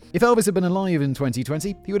to be. If Elvis had been alive in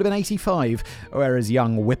 2020, he would have been 85, whereas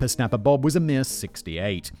young whippersnapper Bob was a mere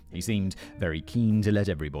 68. He seemed very keen to let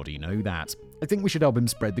everybody know that. I think we should help him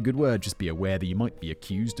spread the good word. Just be aware that you might be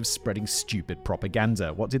accused of spreading stupid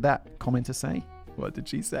propaganda. What did that commenter say? What did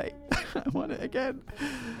she say? I want it again.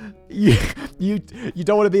 You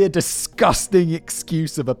don't want to be a disgusting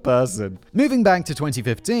excuse of a person. Moving back to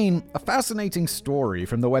 2015, a fascinating story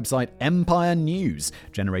from the website Empire News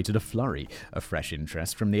generated a flurry of fresh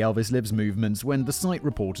interest from the Elvis Lives movements when the site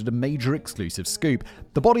reported a major exclusive scoop.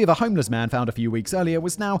 The body of a homeless man found a few weeks earlier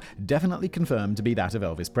was now definitely confirmed to be that of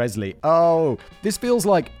Elvis Presley. Oh, this feels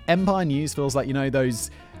like Empire News feels like,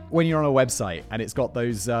 those when you're on a website and it's got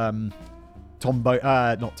those not Tom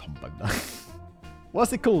Boner.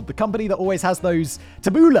 What's it called? The company that always has those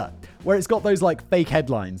Taboola, where it's got those like fake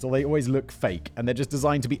headlines, or they always look fake, and they're just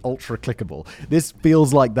designed to be ultra clickable. This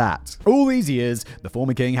feels like that. All these years, the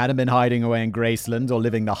former king hadn't been hiding away in Graceland or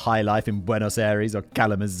living the high life in Buenos Aires or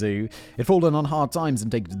Kalamazoo. He'd fallen on hard times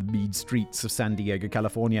and taken to the mead streets of San Diego,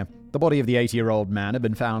 California. The body of the 80-year-old man had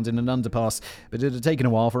been found in an underpass, but it had taken a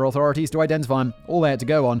while for authorities to identify him. All they had to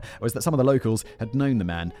go on was that some of the locals had known the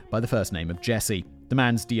man by the first name of Jesse. The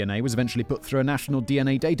man's DNA was eventually put through a national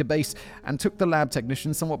DNA database and took the lab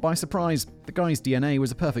technicians somewhat by surprise. The guy's DNA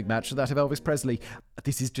was a perfect match to that of Elvis Presley.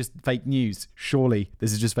 This is just fake news. Surely,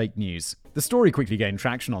 this is just fake news. The story quickly gained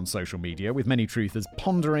traction on social media, with many truthers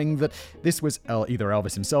pondering that this was either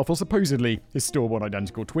Elvis himself or supposedly his stillborn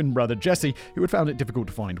identical twin brother Jesse, who had found it difficult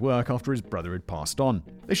to find work after his brother had passed on.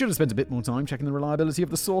 They should have spent a bit more time checking the reliability of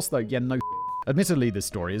the source, though. No. Admittedly, this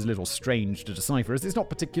story is a little strange to decipher, as it's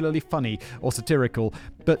not particularly funny or satirical,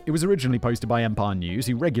 but it was originally posted by Empire News,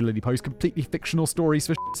 who regularly post completely fictional stories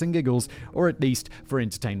for shits and giggles, or at least for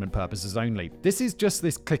entertainment purposes only. This is just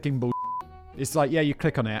this clicking bull. It's like, you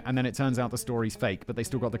click on it, and then it turns out the story's fake, but they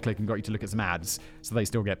still got the click and got you to look at some ads, so they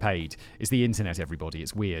still get paid. It's the internet, everybody.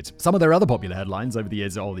 It's weird. Some of their other popular headlines over the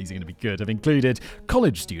years, these are going to be good, have included: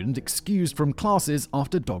 college student excused from classes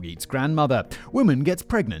after dog eats grandmother. Woman gets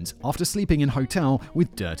pregnant after sleeping in hotel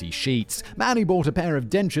with dirty sheets. Man who bought a pair of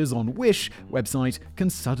dentures on Wish website can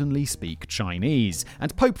suddenly speak Chinese.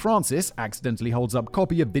 And Pope Francis accidentally holds up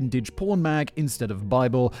copy of vintage porn mag instead of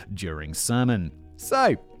Bible during sermon.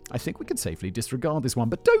 So, I think we can safely disregard this one,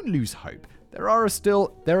 but don't lose hope. There are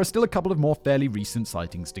still a couple of more fairly recent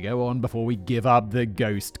sightings to go on before we give up the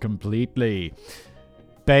ghost completely.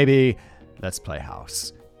 Baby, let's play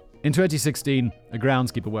house. In 2016, a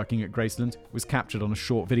groundskeeper working at Graceland was captured on a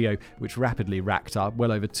short video which rapidly racked up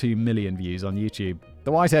well over 2 million views on YouTube.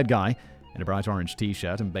 The white-haired guy, in a bright orange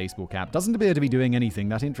t-shirt and baseball cap, doesn't appear to be doing anything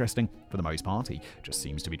that interesting. For the most part, he just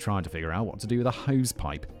seems to be trying to figure out what to do with a hose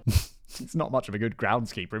pipe. It's not much of a good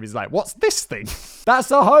groundskeeper if he's like, what's this thing?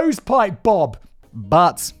 That's a hose pipe, Bob!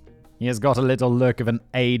 But he has got a little look of an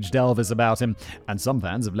aged Elvis about him, and some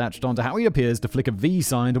fans have latched on to how he appears to flick a V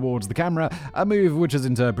sign towards the camera, a move which is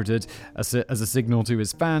interpreted as a signal to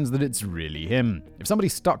his fans that it's really him. If somebody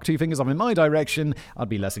stuck 2 fingers up in my direction, I'd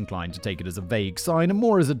be less inclined to take it as a vague sign and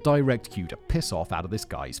more as a direct cue to piss off out of this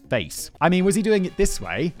guy's face. I mean, was he doing it this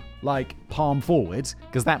way, like palm forward,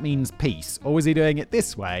 because that means peace, or was he doing it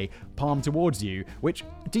this way, palm towards you, which,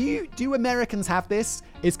 do Americans have this?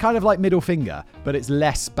 It's kind of like middle finger, but it's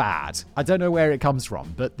less bad. I don't know where it comes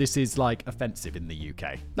from, but this is like offensive in the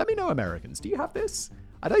UK. Let me know, Americans, do you have this?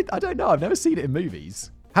 I don't know, I've never seen it in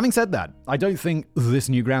movies. Having said that, I don't think this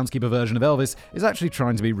new groundskeeper version of Elvis is actually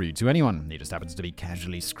trying to be rude to anyone. He just happens to be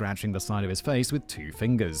casually scratching the side of his face with 2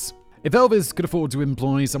 fingers. If Elvis could afford to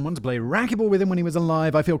employ someone to play racquetball with him when he was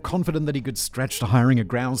alive, I feel confident that he could stretch to hiring a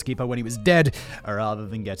groundskeeper when he was dead, rather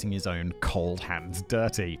than getting his own cold hands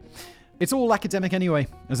dirty. It's all academic anyway,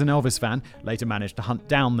 as an Elvis fan later managed to hunt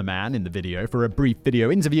down the man in the video for a brief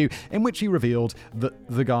video interview in which he revealed that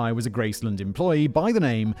the guy was a Graceland employee by the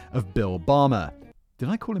name of Bill Barmer. Did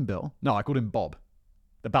I call him Bill? No, I called him Bob.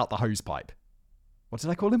 About the hose pipe. What did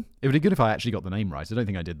I call him? It would be good if I actually got the name right. I don't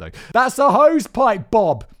think I did, though. That's the hose pipe,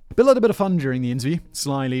 Bob! Bill had a bit of fun during the interview,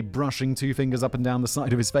 slyly brushing 2 fingers up and down the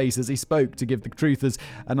side of his face as he spoke to give the truthers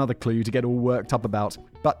another clue to get all worked up about.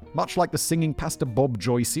 But much like the singing Pastor Bob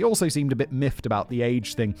Joyce, he also seemed a bit miffed about the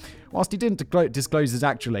age thing. Whilst he didn't disclose his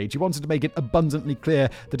actual age, he wanted to make it abundantly clear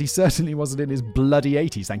that he certainly wasn't in his bloody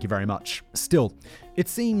 80s, thank you very much. Still, it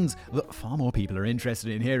seems that far more people are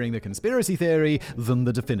interested in hearing the conspiracy theory than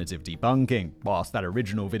the definitive debunking. Whilst that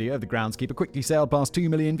original video of the groundskeeper quickly sailed past 2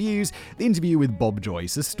 million views, the interview with Bob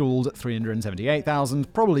Joyce has stalled at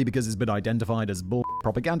 378,000, probably because it's been identified as bull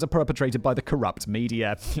propaganda perpetrated by the corrupt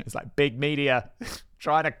media. It's like big media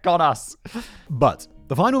trying to con us. But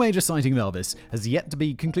the final major sighting of Elvis has yet to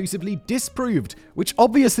be conclusively disproved, which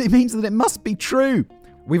obviously means that it must be true.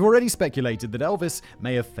 We've already speculated that Elvis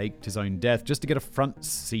may have faked his own death just to get a front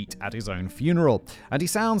seat at his own funeral, and he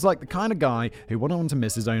sounds like the kind of guy who wouldn't want to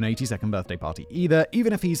miss his own 82nd birthday party either,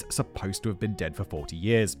 even if he's supposed to have been dead for 40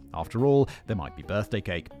 years. After all, there might be birthday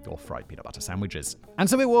cake or fried peanut butter sandwiches. And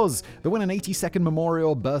so it was that when an 82nd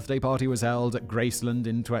memorial birthday party was held at Graceland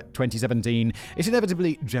in 2017, it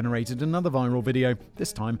inevitably generated another viral video,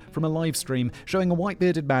 this time from a live stream showing a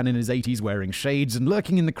white-bearded man in his 80s wearing shades and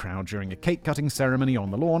lurking in the crowd during a cake-cutting ceremony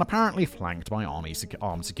on the lawn, apparently flanked by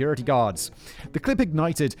armed security guards. The clip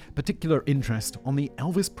ignited particular interest on the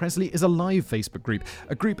Elvis Presley is Alive Facebook group,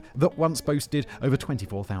 a group that once boasted over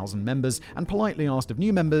 24,000 members, and politely asked of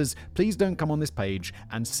new members, please don't come on this page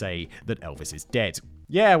and say that Elvis is dead.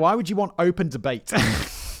 Yeah, why would you want open debate?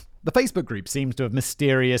 The Facebook group seems to have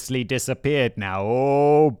mysteriously disappeared now.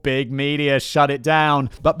 Oh, big media shut it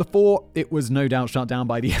down. But before it was no doubt shut down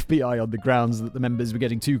by the FBI on the grounds that the members were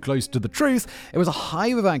getting too close to the truth, it was a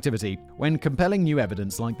hive of activity when compelling new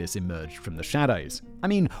evidence like this emerged from the shadows. I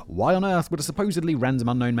mean, why on earth would a supposedly random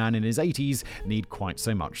unknown man in his 80s need quite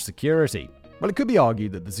so much security? Well, it could be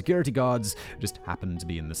argued that the security guards just happened to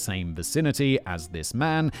be in the same vicinity as this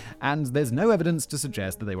man, and there's no evidence to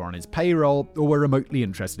suggest that they were on his payroll or were remotely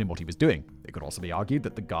interested in what he was doing. It could also be argued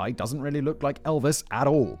that the guy doesn't really look like Elvis at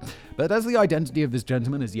all. But as the identity of this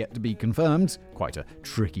gentleman is yet to be confirmed, quite a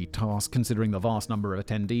tricky task considering the vast number of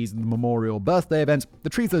attendees in the memorial birthday event, the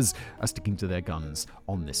truthers are sticking to their guns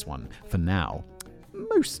on this one for now.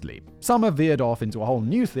 Mostly. Some have veered off into a whole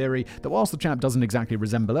new theory that whilst the chap doesn't exactly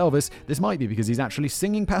resemble Elvis, this might be because he's actually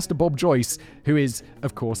singing Pastor Bob Joyce, who is,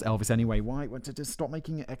 of course, Elvis anyway. Why? To just stop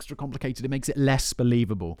making it extra complicated. It makes it less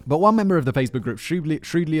believable. But one member of the Facebook group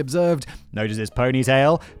shrewdly observed, notice his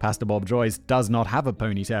ponytail. Pastor Bob Joyce does not have a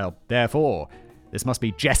ponytail. Therefore, this must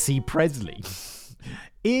be Jesse Presley.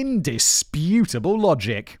 Indisputable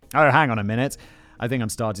logic. Oh, hang on a minute. I think I'm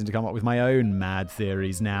starting to come up with my own mad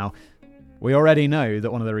theories now. We already know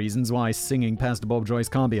that one of the reasons why singing Pastor Bob Joyce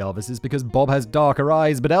can't be Elvis is because Bob has darker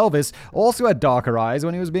eyes, but Elvis also had darker eyes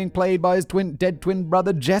when he was being played by his dead twin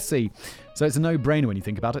brother Jesse. So it's a no-brainer when you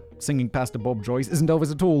think about it. Singing Pastor Bob Joyce isn't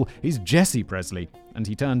Elvis at all, he's Jesse Presley. And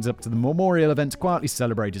he turns up to the memorial event to quietly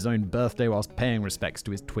celebrate his own birthday whilst paying respects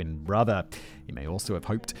to his twin brother. He may also have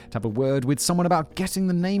hoped to have a word with someone about getting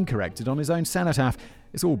the name corrected on his own cenotaph.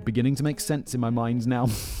 It's all beginning to make sense in my mind now.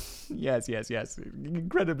 Yes.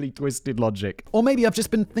 Incredibly twisted logic. Or maybe I've just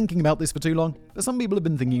been thinking about this for too long. But some people have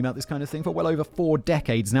been thinking about this kind of thing for well over 4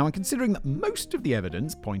 decades now, and considering that most of the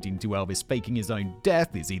evidence pointing to Elvis faking his own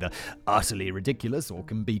death is either utterly ridiculous or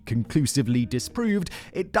can be conclusively disproved,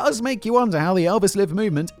 it does make you wonder how the Elvis Live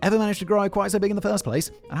movement ever managed to grow quite so big in the first place,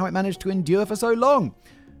 and how it managed to endure for so long.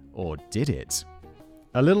 Or did it?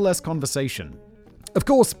 A little less conversation. Of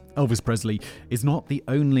course, Elvis Presley is not the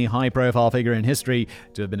only high-profile figure in history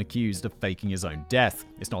to have been accused of faking his own death.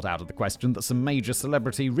 It's not out of the question that some major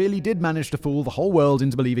celebrity really did manage to fool the whole world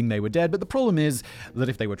into believing they were dead, but the problem is that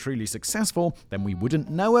if they were truly successful, then we wouldn't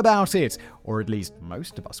know about it, or at least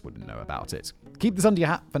most of us wouldn't know about it. Keep this under your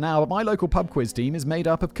hat for now, but my local pub quiz team is made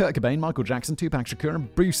up of Kurt Cobain, Michael Jackson, Tupac Shakur,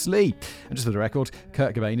 and Bruce Lee. And just for the record,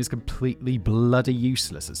 Kurt Cobain is completely bloody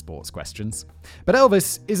useless at sports questions. But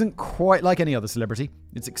Elvis isn't quite like any other celebrity.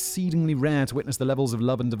 It's exceedingly rare to witness the levels of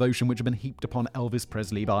love and devotion which have been heaped upon Elvis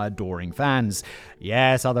Presley by adoring fans.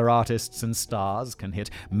 Yes, other artists and stars can hit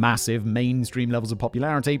massive mainstream levels of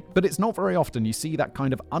popularity, but it's not very often you see that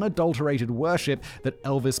kind of unadulterated worship that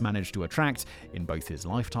Elvis managed to attract in both his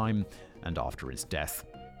lifetime and after his death.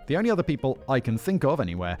 The only other people I can think of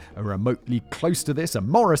anywhere are remotely close to this are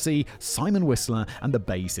Morrissey, Simon Whistler, and the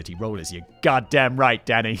Bay City Rollers. You're goddamn right,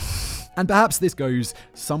 Danny. And perhaps this goes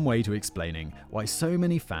some way to explaining why so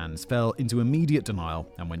many fans fell into immediate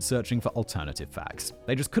denial and went searching for alternative facts.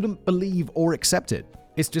 They just couldn't believe or accept it.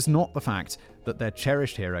 It's just not the fact that their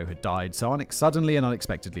cherished hero had died so suddenly and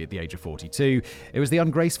unexpectedly at the age of 42. It was the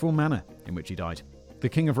ungraceful manner in which he died. The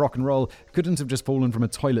king of rock and roll couldn't have just fallen from a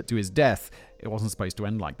toilet to his death. It wasn't supposed to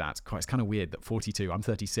end like that. It's kind of weird that 42, I'm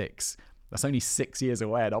 36. That's only 6 years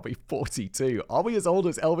away and I'll be 42. Are we as old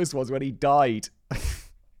as Elvis was when he died?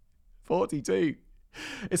 42.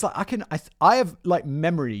 It's like I have like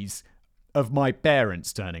memories of my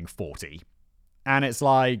parents turning 40. And it's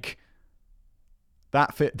like,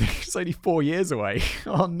 it's only 4 years away.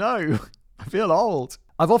 Oh no, I feel old.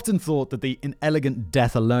 I've often thought that the inelegant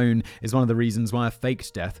death alone is one of the reasons why a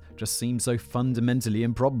faked death just seems so fundamentally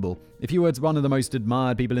improbable. If you were one of the most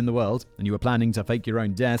admired people in the world and you were planning to fake your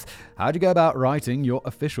own death, how'd you go about writing your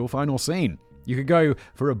official final scene? You could go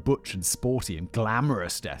for a butch and sporty and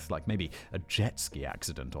glamorous death, like maybe a jet ski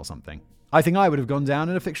accident or something. I think I would have gone down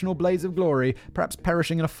in a fictional blaze of glory, perhaps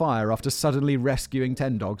perishing in a fire after suddenly rescuing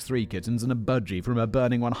 10 dogs, 3 kittens, and a budgie from a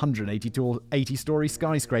burning 180-story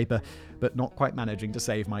skyscraper, but not quite managing to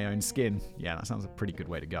save my own skin. Yeah, that sounds a pretty good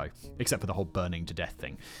way to go, except for the whole burning to death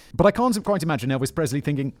thing. But I can't quite imagine Elvis Presley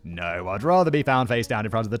thinking, no, I'd rather be found face down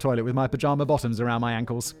in front of the toilet with my pajama bottoms around my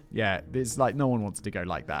ankles. Yeah, it's like no one wants to go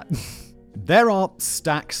like that. There are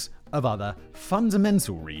stacks of other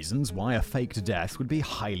fundamental reasons why a faked death would be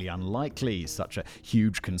highly unlikely. Such a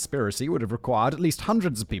huge conspiracy would have required at least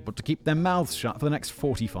hundreds of people to keep their mouths shut for the next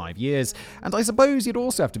 45 years. And I suppose you'd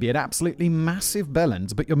also have to be an absolutely massive bellend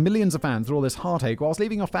to put your millions of fans through all this heartache whilst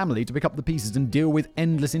leaving your family to pick up the pieces and deal with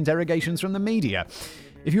endless interrogations from the media.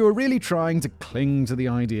 If you were really trying to cling to the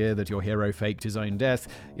idea that your hero faked his own death,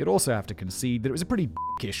 you'd also have to concede that it was a pretty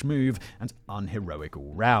dickish move and unheroic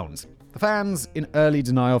all round. The fans, in early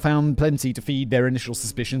denial, found plenty to feed their initial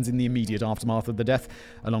suspicions in the immediate aftermath of the death,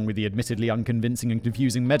 along with the admittedly unconvincing and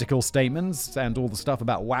confusing medical statements and all the stuff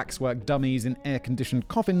about waxwork dummies in air-conditioned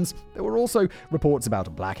coffins. There were also reports about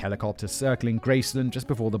a black helicopter circling Graceland just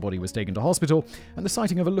before the body was taken to hospital, and the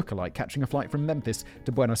sighting of a lookalike catching a flight from Memphis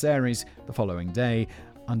to Buenos Aires the following day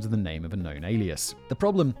under the name of a known alias. The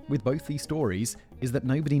problem with both these stories is that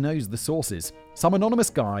nobody knows the sources. Some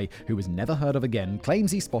anonymous guy who was never heard of again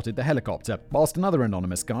claims he spotted the helicopter, whilst another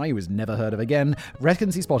anonymous guy who was never heard of again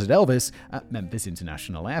reckons he spotted Elvis at Memphis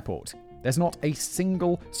International Airport. There's not a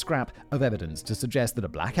single scrap of evidence to suggest that a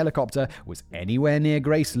black helicopter was anywhere near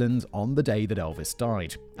Graceland on the day that Elvis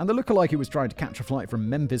died. And the lookalike who was trying to catch a flight from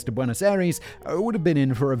Memphis to Buenos Aires would have been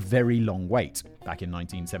in for a very long wait. Back in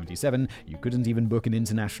 1977, you couldn't even book an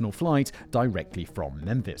international flight directly from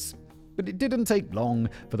Memphis. But it didn't take long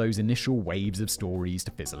for those initial waves of stories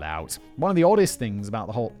to fizzle out. One of the oddest things about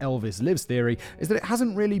the whole Elvis lives theory is that it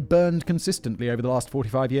hasn't really burned consistently over the last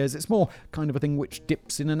 45 years. It's more kind of a thing which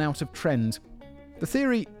dips in and out of trend. The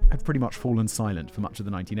theory had pretty much fallen silent for much of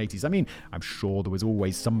the 1980s. I mean, I'm sure there was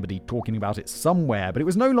always somebody talking about it somewhere, but it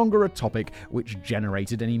was no longer a topic which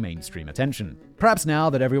generated any mainstream attention. Perhaps now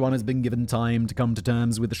that everyone has been given time to come to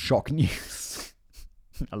terms with the shock news.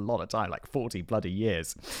 A lot of time, like 40 bloody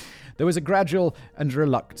years. There was a gradual and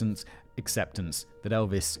reluctant acceptance that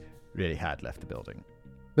Elvis really had left the building.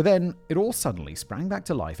 But then it all suddenly sprang back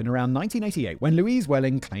to life in around 1988 when Louise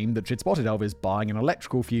Welling claimed that she'd spotted Elvis buying an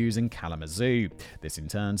electrical fuse in Kalamazoo. This in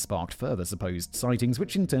turn sparked further supposed sightings,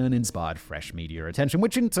 which in turn inspired fresh media attention,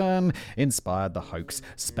 which in turn inspired the hoax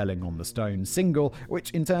Spelling on the Stone single,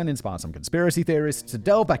 which in turn inspired some conspiracy theorists to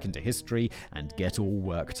delve back into history and get all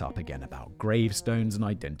worked up again about gravestones and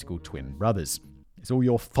identical twin brothers. It's all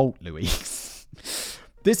your fault, Louise.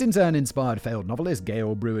 This in turn inspired failed novelist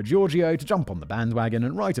Gail Brewer Giorgio to jump on the bandwagon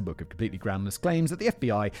and write a book of completely groundless claims that the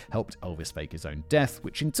FBI helped Elvis fake his own death,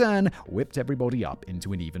 which in turn whipped everybody up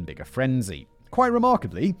into an even bigger frenzy. Quite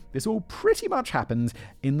remarkably, this all pretty much happened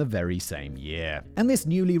in the very same year. And this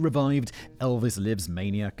newly revived Elvis Lives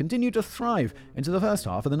mania continued to thrive into the first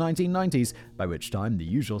half of the 1990s, by which time the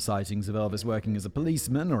usual sightings of Elvis working as a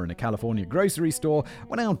policeman or in a California grocery store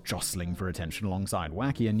were now jostling for attention alongside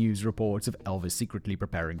wackier news reports of Elvis secretly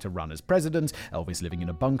preparing to run as president, Elvis living in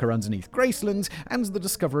a bunker underneath Graceland, and the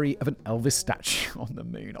discovery of an Elvis statue on the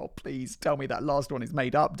moon. Oh, please tell me that last one is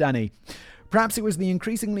made up, Danny. Perhaps it was the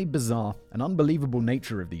increasingly bizarre and unbelievable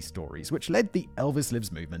nature of these stories which led the Elvis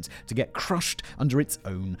Lives movement to get crushed under its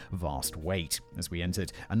own vast weight, as we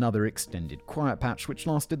entered another extended quiet patch which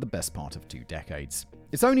lasted the best part of 2 decades.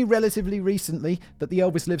 It's only relatively recently that the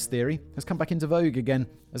Elvis Lives theory has come back into vogue again,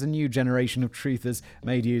 as a new generation of truthers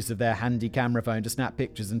made use of their handy camera phone to snap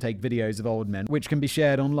pictures and take videos of old men, which can be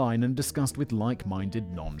shared online and discussed with like-minded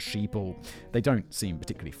non-sheeple. They don't seem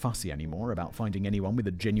particularly fussy anymore about finding anyone with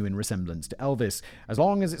a genuine resemblance to Elvis. As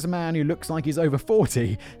long as it's a man who looks like he's over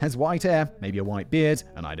 40, has white hair, maybe a white beard,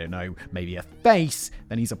 and I don't know, maybe a face,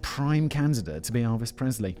 then he's a prime candidate to be Elvis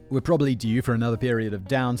Presley. We're probably due for another period of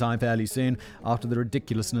downtime fairly soon, after the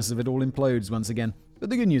ridiculousness of it all implodes once again. But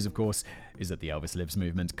the good news, of course, is that the Elvis Lives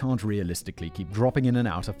movement can't realistically keep dropping in and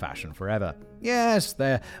out of fashion forever. Yes,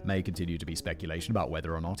 there may continue to be speculation about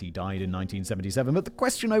whether or not he died in 1977, but the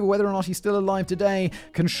question over whether or not he's still alive today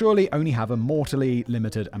can surely only have a mortally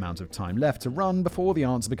limited amount of time left to run before the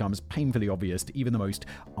answer becomes painfully obvious to even the most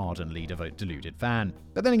ardently deluded fan.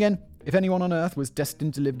 But then again, if anyone on Earth was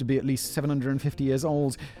destined to live to be at least 750 years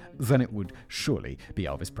old, then it would surely be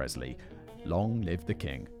Elvis Presley. Long live the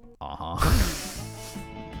king.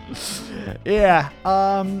 Yeah,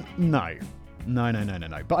 no.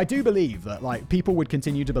 But I do believe that, like, people would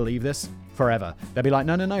continue to believe this forever. They'd be like,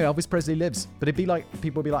 no, Elvis Presley lives. But it'd be like,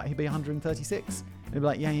 people would be like, he'd be 136. They'd be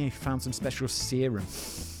like, yeah, he found some special serum.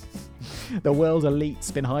 The world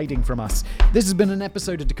elite's been hiding from us. This has been an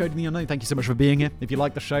episode of Decoding the Unknown. Thank you so much for being here. If you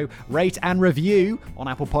like the show, rate and review on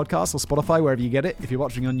Apple Podcasts or Spotify, wherever you get it. If you're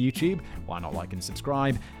watching on YouTube, why not like and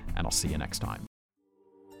subscribe? And I'll see you next time.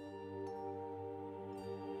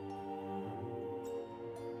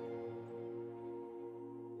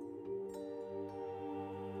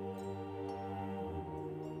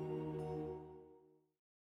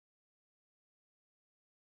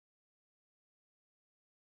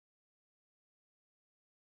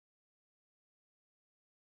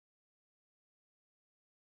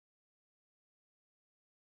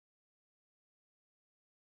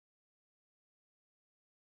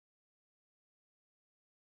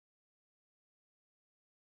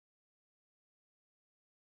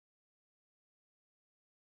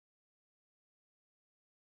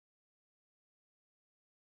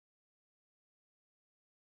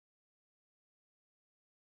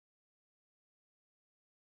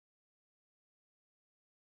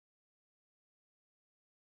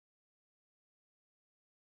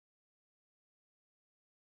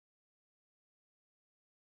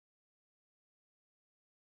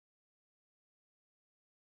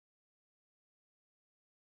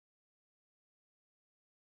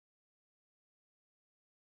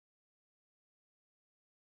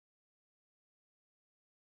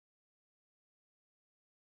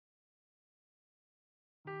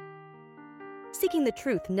 Seeking the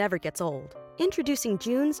truth never gets old. Introducing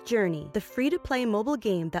June's Journey, the free-to-play mobile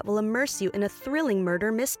game that will immerse you in a thrilling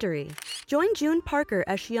murder mystery. Join June Parker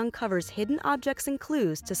as she uncovers hidden objects and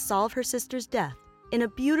clues to solve her sister's death in a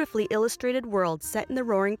beautifully illustrated world set in the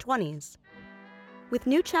Roaring '20s. With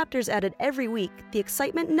new chapters added every week, the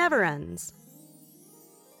excitement never ends.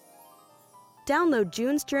 Download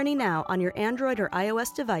June's Journey now on your Android or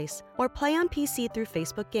iOS device, or play on PC through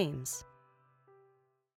Facebook Games.